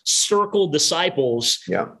inner circle disciples.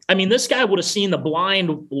 Yeah. I mean, this guy would have seen the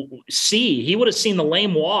blind see. He would have seen the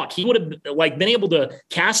lame walk. He would have been able to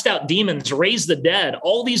cast out demons, raise the dead,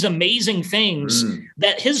 all these amazing things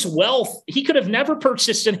that his wealth, he could have never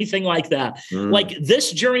purchased anything like that. Like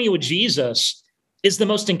this journey with Jesus is the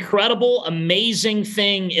most incredible, amazing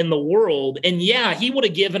thing in the world. And he would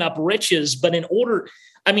have given up riches, but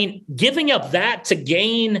giving up that to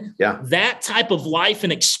gain that type of life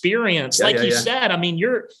and experience, you said, I mean,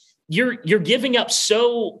 you're giving up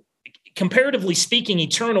so, comparatively speaking,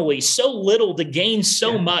 eternally, so little to gain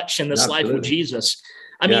so much in this life with Jesus.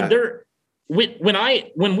 I mean,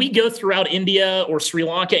 when we go throughout India or Sri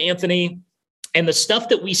Lanka, Anthony, and the stuff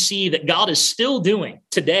that we see that God is still doing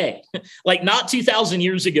today, like not 2,000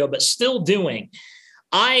 years ago, but still doing,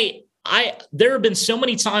 there have been so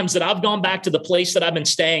many times that I've gone back to the place that I've been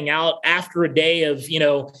staying out after a day of,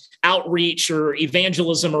 outreach or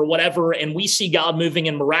evangelism or whatever. And we see God moving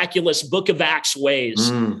in miraculous Book of Acts ways.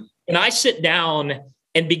 And I sit down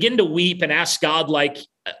and begin to weep and ask God, like,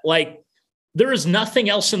 there is nothing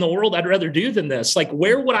else in the world I'd rather do than this. Like,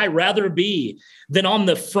 where would I rather be than on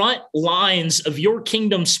the front lines of your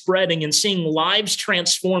kingdom spreading and seeing lives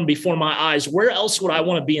transformed before my eyes? Where else would I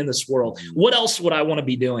want to be in this world? What else would I want to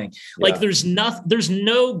be doing? Like, there's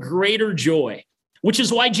no greater joy, which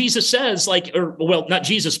is why Jesus says, not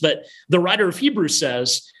Jesus, but the writer of Hebrews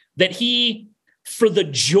says that he, for the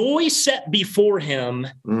joy set before him,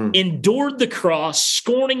 endured the cross,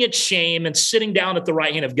 scorning its shame, and sitting down at the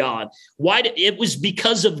right hand of God. It was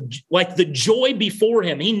because of the joy before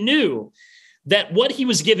him. He knew that what he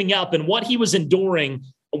was giving up and what he was enduring,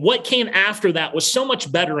 what came after that was so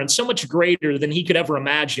much better and so much greater than he could ever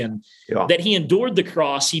imagine, that he endured the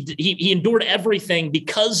cross. He endured everything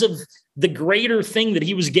because of the greater thing that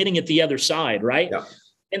he was getting at the other side, right? Yeah.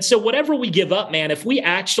 And so whatever we give up, man, if we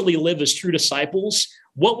actually live as true disciples,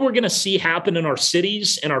 what we're going to see happen in our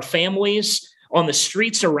cities and our families, on the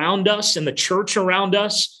streets around us and the church around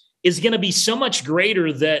us is going to be so much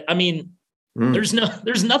greater that, there's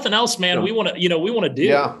nothing else, man, we want to do.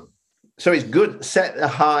 Yeah. So it's good. Set a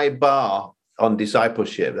high bar on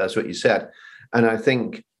discipleship. That's what you said. And I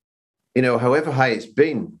think, however high it's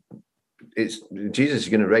been, Jesus is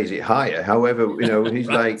going to raise it higher. However, he's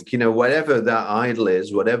right. Whatever that idol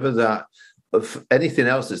is, whatever that, anything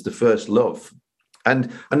else that's the first love. And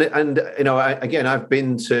I've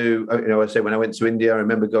been to, I say when I went to India, I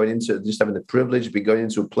remember going into, just having the privilege of going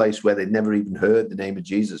into a place where they'd never even heard the name of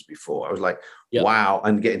Jesus before. I was like, wow,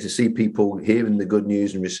 and getting to see people hearing the good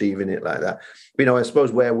news and receiving it like that. But, I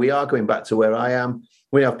suppose where we are, going back to where I am,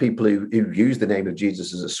 we have people who use the name of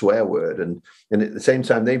Jesus as a swear word, and at the same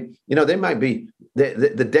time, they might be,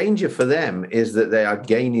 the danger for them is that they are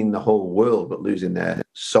gaining the whole world but losing their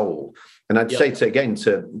soul. And I'd say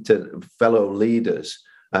to fellow leaders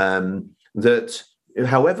that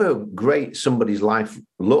however great somebody's life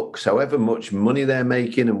looks, however much money they're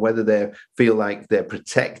making, and whether they feel like they're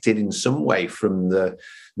protected in some way from the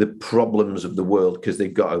problems of the world because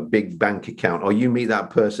they've got a big bank account, or you meet that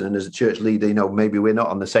person and as a church leader, maybe we're not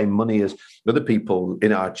on the same money as other people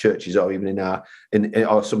in our churches or even in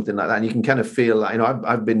or something like that. And you can kind of feel like,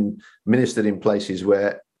 I've been ministered in places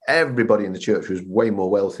where everybody in the church was way more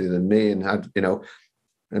wealthy than me and had,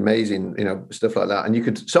 amazing, stuff like that. And you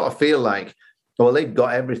could sort of feel like, well, they've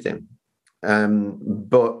got everything.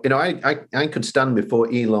 But, I could stand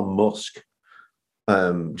before Elon Musk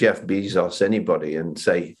Jeff Bezos, anybody, and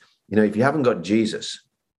say, if you haven't got Jesus,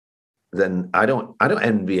 then I don't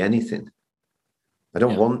envy anything. I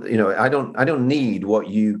don't want, I don't need what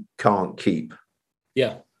you can't keep.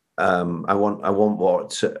 Yeah. I want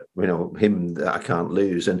what, him that I can't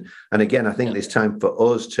lose. And again, I think it's time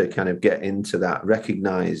for us to kind of get into that,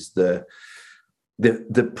 recognize the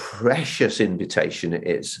precious invitation it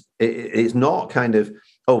is. It's not kind of,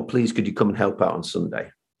 oh, please, could you come and help out on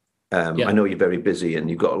Sunday? I know you're very busy and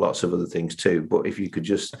you've got lots of other things too, but if you could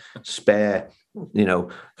just spare,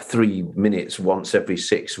 3 minutes once every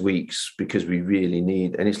 6 weeks, because we really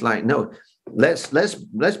need, and it's like, no, let's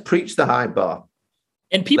preach the high bar.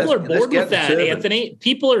 And people are bored with that, Anthony.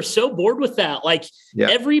 People are so bored with that. Like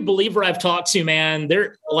every believer I've talked to, man,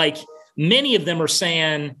 they're like, many of them are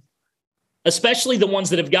saying, especially the ones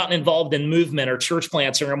that have gotten involved in movement or church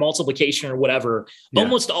plants or multiplication or whatever,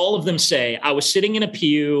 almost all of them say, I was sitting in a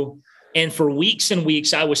pew and for weeks and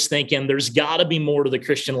weeks, I was thinking there's got to be more to the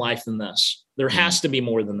Christian life than this. There has to be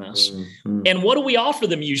more than this. Mm-hmm. And what do we offer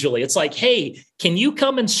them usually? It's like, hey, can you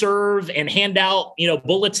come and serve and hand out,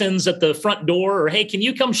 bulletins at the front door? Or, hey, can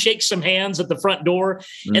you come shake some hands at the front door?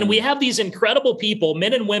 Mm-hmm. And we have these incredible people,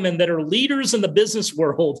 men and women that are leaders in the business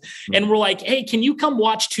world. Mm-hmm. And we're like, hey, can you come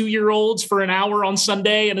watch 2-year-olds for an hour on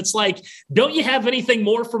Sunday? And it's like, don't you have anything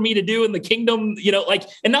more for me to do in the kingdom?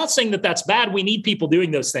 And not saying that that's bad. We need people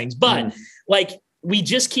doing those things, but we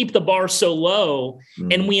just keep the bar so low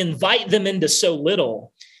and we invite them into so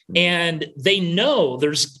little. And they know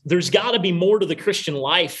there's got to be more to the Christian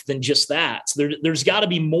life than just that. There's got to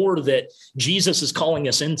be more that Jesus is calling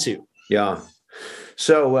us into. Yeah.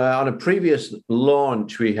 So on a previous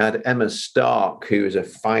launch, we had Emma Stark, who is a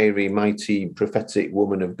fiery, mighty, prophetic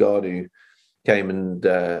woman of God who came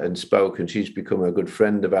and spoke, and she's become a good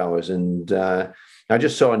friend of ours. And I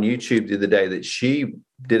just saw on YouTube the other day that she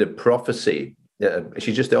did a prophecy.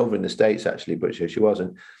 She's just over in the States, actually, but she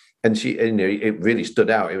wasn't. And she, it really stood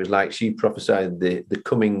out. It was like she prophesied the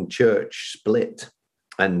coming church split.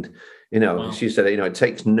 And, wow. She said, I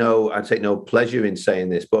take no pleasure in saying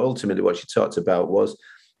this, but ultimately what she talked about was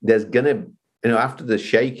there's going to, after the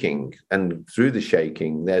shaking and through the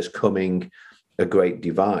shaking, there's coming a great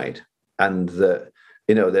divide. And that,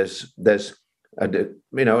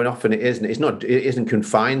 and often it isn't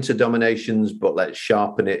confined to dominations, but let's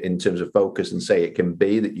sharpen it in terms of focus and say it can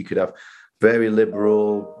be that you could have very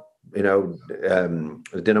liberal,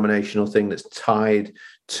 a denominational thing that's tied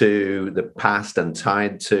to the past and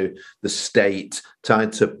tied to the state,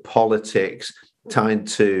 tied to politics, tied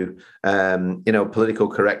to, political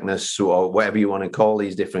correctness or whatever you want to call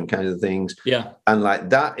these different kinds of things. Yeah. And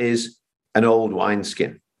that is an old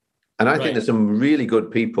wineskin. And I think there's some really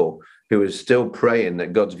good people who is still praying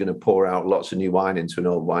that God's going to pour out lots of new wine into an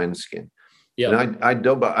old wineskin. Yeah. And I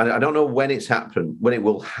don't know when it's happened, when it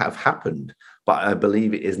will have happened, but I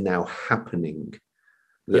believe it is now happening.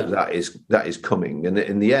 That is coming. And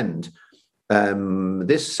in the end,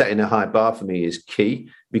 this setting a high bar for me is key,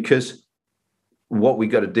 because what we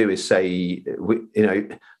got to do is say,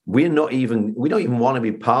 we don't even want to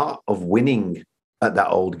be part of winning at that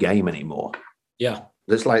old game anymore. Yeah.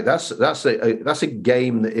 It's like that's a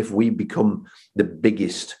game that if we become the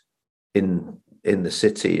biggest in the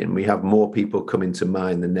city and we have more people coming to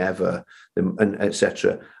mind than ever, and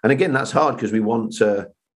etc. And again, that's hard because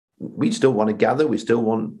we still want to gather, we still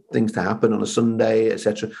want things to happen on a Sunday,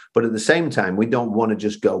 etc. But at the same time, we don't want to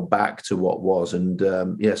just go back to what was. And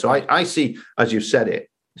so I see, as you said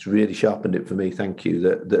it's really sharpened it for me. Thank you.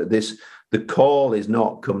 That the call is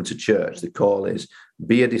not come to church. The call is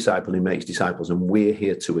be a disciple who makes disciples, and we're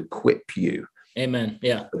here to equip you. Amen.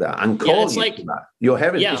 Yeah. For that, and call you to that. Your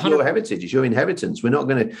heritage, it's your heritage, it's your inheritance. We're not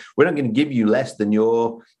going to give you less than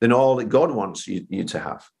all that God wants you to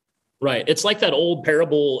have. Right. It's like that old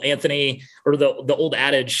parable, Anthony, or the old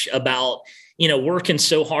adage about, working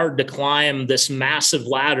so hard to climb this massive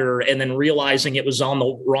ladder and then realizing it was on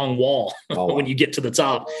the wrong wall when you get to the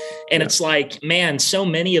top. And it's like, man, so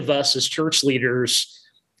many of us as church leaders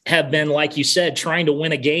have been, like you said, trying to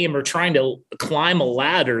win a game or trying to climb a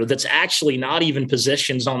ladder that's actually not even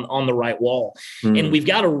positioned on the right wall. And we've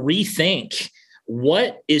got to rethink,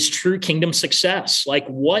 what is true kingdom success? Like,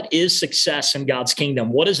 what is success in God's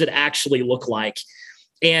kingdom? What does it actually look like?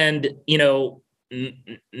 And,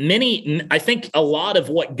 I think a lot of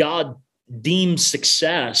what God deems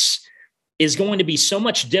success is going to be so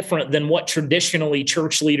much different than what traditionally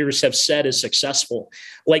church leaders have said is successful.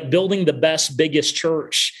 Like building the best, biggest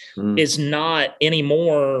church is not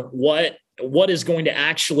anymore what is going to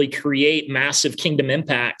actually create massive kingdom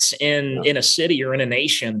impacts in a city or in a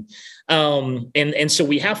nation. And so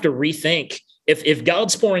we have to rethink, if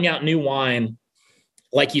God's pouring out new wine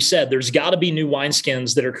like you said, there's got to be new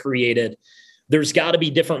wineskins that are created. There's got to be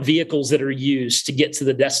different vehicles that are used to get to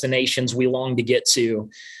the destinations we long to get to.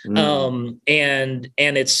 And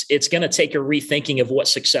it's going to take a rethinking of what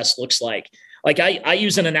success looks like. Like I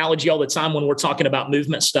use an analogy all the time when we're talking about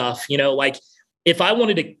movement stuff, like if I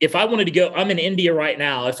wanted to go, I'm in India right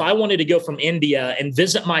now. If I wanted to go from India and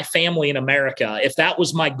visit my family in America, if that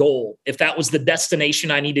was my goal, if that was the destination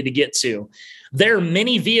I needed to get to, there are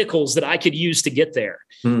many vehicles that I could use to get there.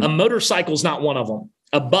 A motorcycle is not one of them.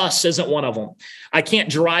 A bus isn't one of them. I can't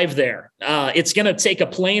drive there. It's going to take a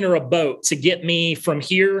plane or a boat to get me from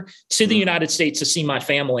here to the United States to see my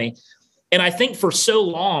family. And I think for so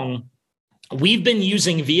long, we've been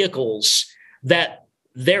using vehicles that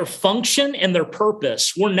their function and their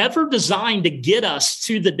purpose were never designed to get us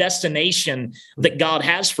to the destination that God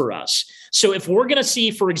has for us. So if we're going to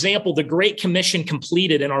see, for example, the Great Commission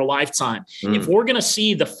completed in our lifetime, if we're going to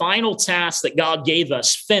see the final task that God gave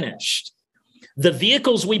us finished, the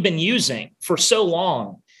vehicles we've been using for so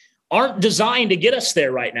long aren't designed to get us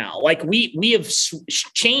there right now. Like we have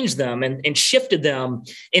changed them and shifted them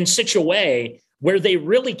in such a way where they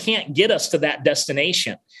really can't get us to that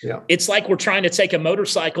destination. Yeah. It's like we're trying to take a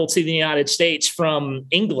motorcycle to the United States from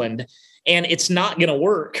England, and it's not going to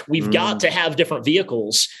work. We've got to have different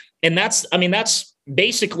vehicles. And that's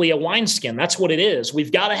basically a wineskin. That's what it is.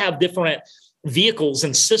 We've got to have different vehicles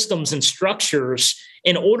and systems and structures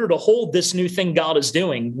in order to hold this new thing God is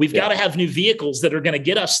doing. We've got to have new vehicles that are going to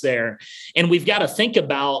get us there. And we've got to think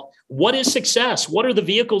about, what is success? What are the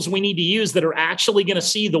vehicles we need to use that are actually going to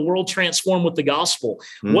see the world transform with the gospel?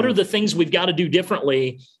 What are the things we've got to do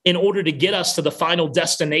differently in order to get us to the final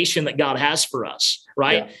destination that God has for us,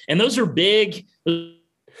 right? Yeah. And those are big.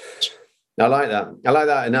 I like that. I like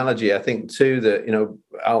that analogy. I think too that,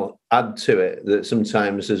 I'll add to it that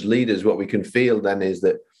sometimes as leaders, what we can feel then is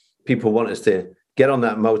that people want us to get on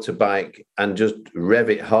that motorbike and just rev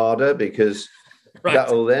it harder because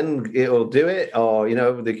it'll do it,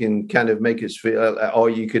 or, they can kind of make us feel, or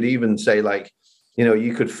you could even say like,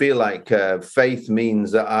 you could feel like faith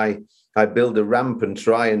means that I build a ramp and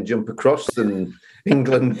try and jump across from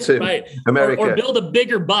England to America. Or build a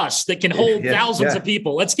bigger bus that can hold thousands of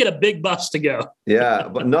people. Let's get a big bus to go. Yeah,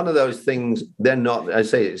 but none of those things, they're not, I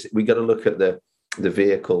say, we got to look at the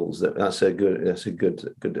vehicles. That's a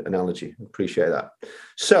good analogy. Appreciate that.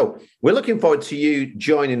 So we're looking forward to you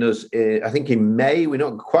joining us. I think in May. We're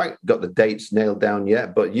not quite got the dates nailed down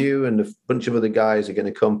yet, but you and a bunch of other guys are going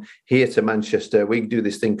to come here to Manchester. We do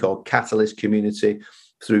this thing called Catalyst Community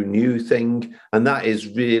through New Thing, and that is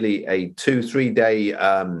really a 2-3 day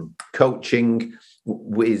coaching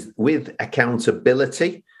with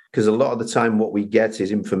accountability. Because a lot of the time, what we get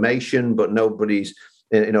is information, but nobody's.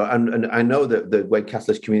 And I know that the way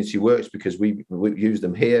Catalyst Community works, because we use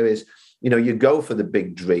them here, is, you go for the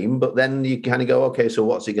big dream, but then you kind of go, okay, so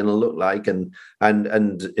what's it going to look like? And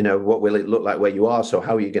what will it look like where you are? So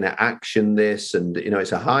how are you going to action this? And,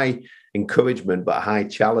 it's a high encouragement, but a high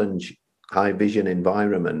challenge, high vision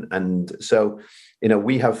environment. And so,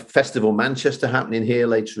 we have Festival Manchester happening here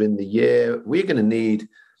later in the year. We're going to need,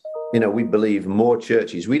 we believe, more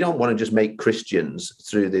churches. We don't want to just make Christians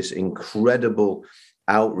through this incredible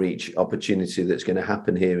outreach opportunity that's going to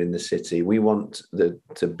happen here in the city. We want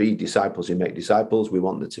to be disciples who make disciples. We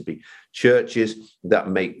want there to be churches that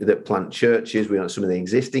plant churches. We want some of the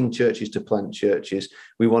existing churches to plant churches.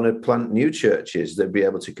 We want to plant new churches that be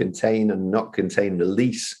able to contain and not contain,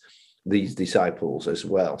 release these disciples as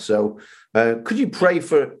well. So could you pray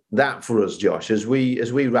for that for us, Josh, as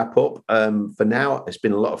we wrap up? For now, it's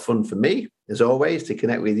been a lot of fun for me, as always, to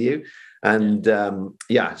connect with you. And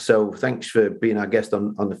so thanks for being our guest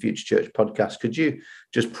on the Future Church podcast. Could you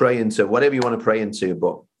just pray into whatever you want to pray into?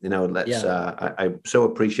 But, I so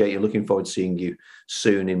appreciate you. Looking forward to seeing you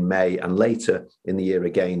soon in May and later in the year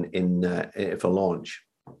again for launch.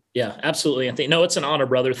 Yeah, absolutely. I think, no, it's an honor,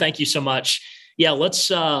 brother. Thank you so much. Yeah,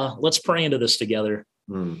 let's pray into this together.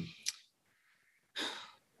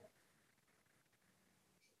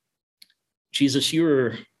 Jesus,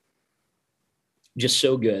 you're just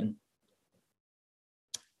so good.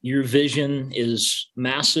 Your vision is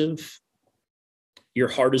massive. Your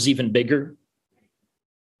heart is even bigger.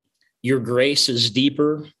 Your grace is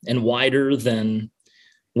deeper and wider than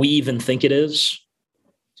we even think it is.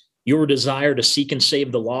 Your desire to seek and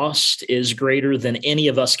save the lost is greater than any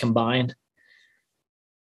of us combined.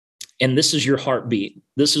 And this is your heartbeat.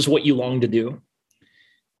 This is what you long to do.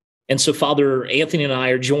 And so, Father, Anthony and I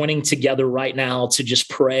are joining together right now to just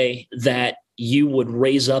pray that you would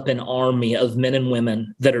raise up an army of men and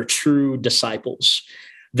women that are true disciples,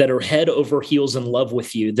 that are head over heels in love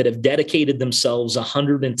with you, that have dedicated themselves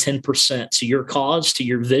 110% to your cause, to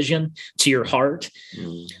your vision, to your heart,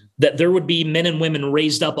 that there would be men and women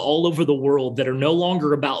raised up all over the world that are no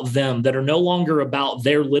longer about them, that are no longer about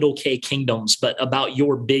their little K kingdoms, but about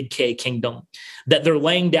your big K kingdom, that they're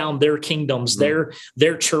laying down their kingdoms, their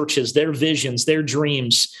churches, their visions, their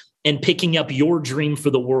dreams, and picking up your dream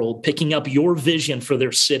for the world, picking up your vision for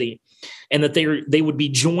their city, and that they would be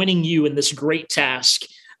joining you in this great task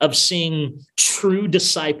of seeing true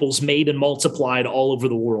disciples made and multiplied all over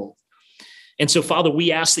the world. And so, Father,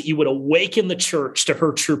 we ask that you would awaken the church to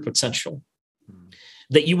her true potential,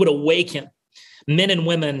 that you would awaken men and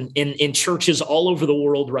women in churches all over the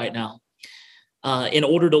world right now in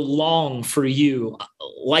order to long for you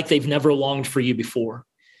like they've never longed for you before.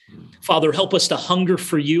 Father, help us to hunger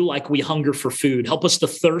for you like we hunger for food. Help us to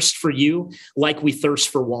thirst for you like we thirst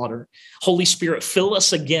for water. Holy Spirit, fill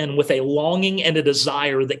us again with a longing and a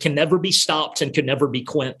desire that can never be stopped and can never be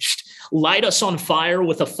quenched. Light us on fire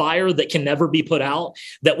with a fire that can never be put out,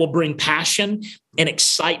 that will bring passion and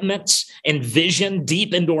excitement and vision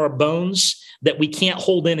deep into our bones that we can't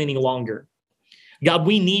hold in any longer. God,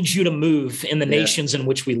 we need you to move in the nations in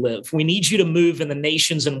which we live. We need you to move in the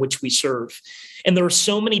nations in which we serve. And there are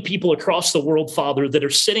so many people across the world, Father, that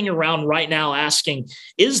are sitting around right now asking,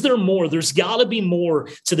 is there more? There's got to be more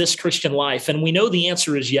to this Christian life. And we know the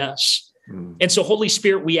answer is yes. And so, Holy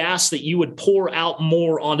Spirit, we ask that you would pour out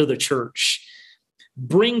more onto the church.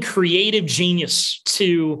 Bring creative genius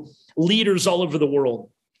to leaders all over the world,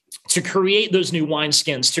 to create those new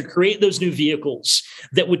wineskins, to create those new vehicles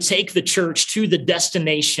that would take the church to the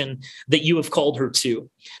destination that you have called her to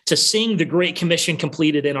seeing the Great Commission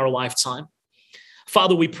completed in our lifetime.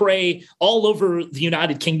 Father, we pray all over the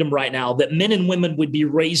United Kingdom right now that men and women would be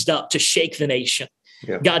raised up to shake the nation.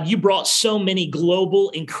 Yeah. God, you brought so many global,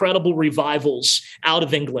 incredible revivals out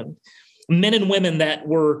of England. Men and women that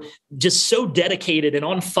were just so dedicated and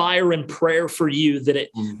on fire in prayer for you that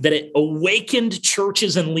it awakened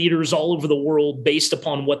churches and leaders all over the world based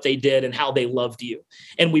upon what they did and how they loved you.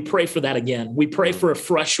 And we pray for that again. We pray for a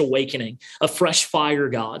fresh awakening, a fresh fire,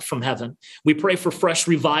 God, from heaven. We pray for fresh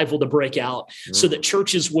revival to break out so that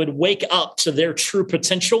churches would wake up to their true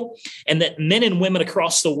potential, and that men and women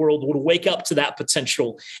across the world would wake up to that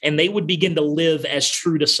potential, and they would begin to live as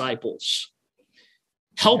true disciples.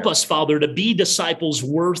 Help us, Father, to be disciples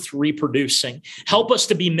worth reproducing. Help us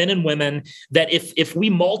to be men and women that if we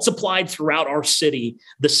multiplied throughout our city,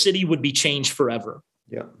 the city would be changed forever.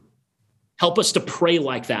 Yeah. Help us to pray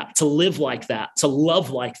like that, to live like that, to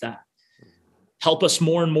love like that. Help us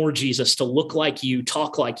more and more, Jesus, to look like you,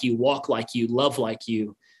 talk like you, walk like you, love like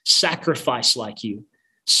you, sacrifice like you,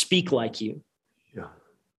 speak like you. Yeah.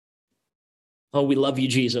 Oh, we love you,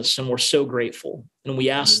 Jesus, and we're so grateful. And we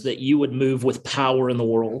ask that you would move with power in the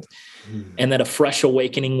world and that a fresh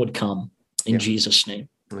awakening would come in Jesus' name.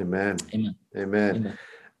 Amen. Amen. Amen.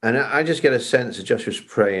 And I just get a sense that Joshua's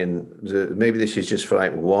praying that maybe this is just for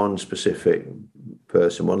like one specific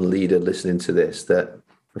person, one leader listening to this, that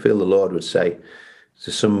I feel the Lord would say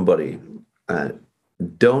to somebody,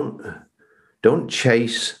 don't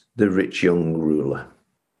chase the rich young ruler.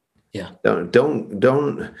 Yeah.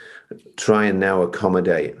 Don't try and now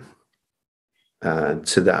accommodate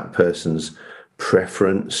to that person's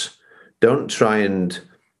preference. Don't try and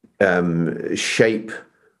shape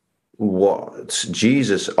what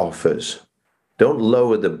Jesus offers. Don't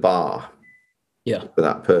lower the bar for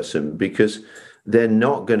that person, because they're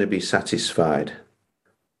not going to be satisfied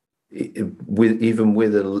with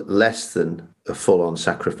a less than a full-on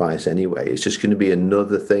sacrifice anyway. It's just going to be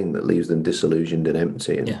another thing that leaves them disillusioned and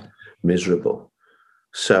empty and miserable.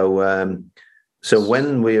 So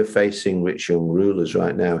when we are facing rich young rulers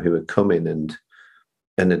right now who are coming and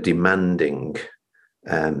are demanding,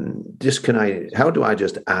 how do I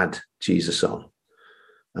just add Jesus on?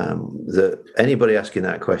 That anybody asking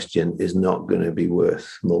that question is not going to be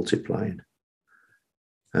worth multiplying.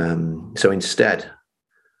 So instead,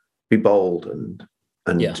 be bold and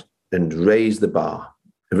raise the bar,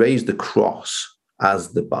 raise the cross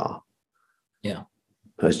as the bar,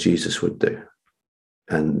 as Jesus would do,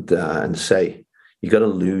 and say, you got to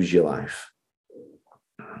lose your life.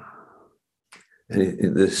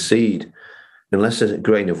 And the seed, unless a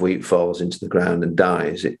grain of wheat falls into the ground and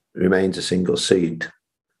dies, it remains a single seed.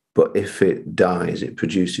 But if it dies, it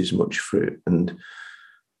produces much fruit. And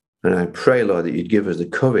I pray, Lord, that you'd give us the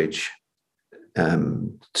courage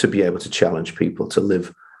to be able to challenge people to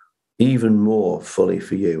live even more fully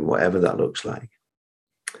for you, whatever that looks like.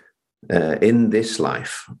 In this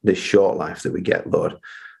life, this short life that we get, Lord,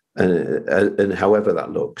 and however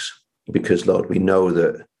that looks, because, Lord, we know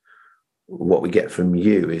that what we get from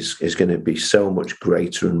you is going to be so much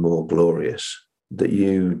greater and more glorious, that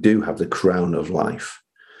you do have the crown of life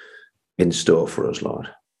in store for us, Lord.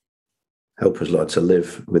 Help us, Lord, to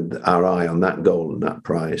live with our eye on that goal and that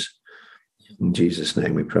prize. In Jesus'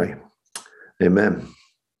 name we pray. Amen.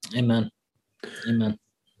 Amen. Amen.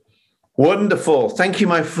 Wonderful. Thank you,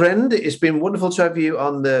 my friend. It's been wonderful to have you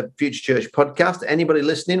on the Future Church podcast. Anybody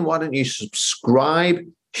listening, why don't you subscribe,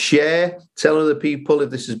 share, tell other people if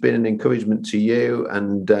this has been an encouragement to you,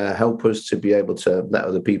 and help us to be able to let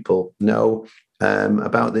other people know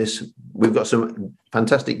about this. We've got some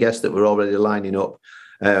fantastic guests that we're already lining up.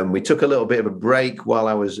 We took a little bit of a break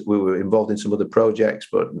while we were involved in some other projects,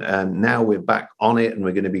 but now we're back on it, and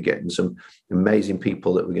we're going to be getting some amazing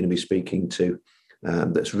people that we're going to be speaking to.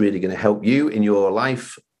 That's really going to help you in your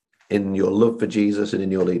life, in your love for Jesus, and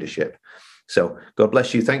in your leadership. So God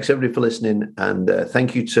bless you. Thanks everybody for listening. And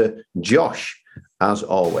thank you to Josh, as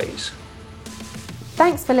always.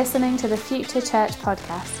 Thanks for listening to the Future Church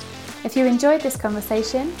podcast. If you enjoyed this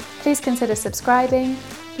conversation, please consider subscribing,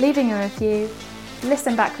 leaving a review,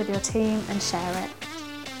 listen back with your team and share it.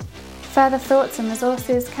 Further thoughts and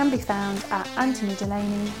resources can be found at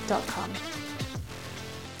anthonydelaney.com.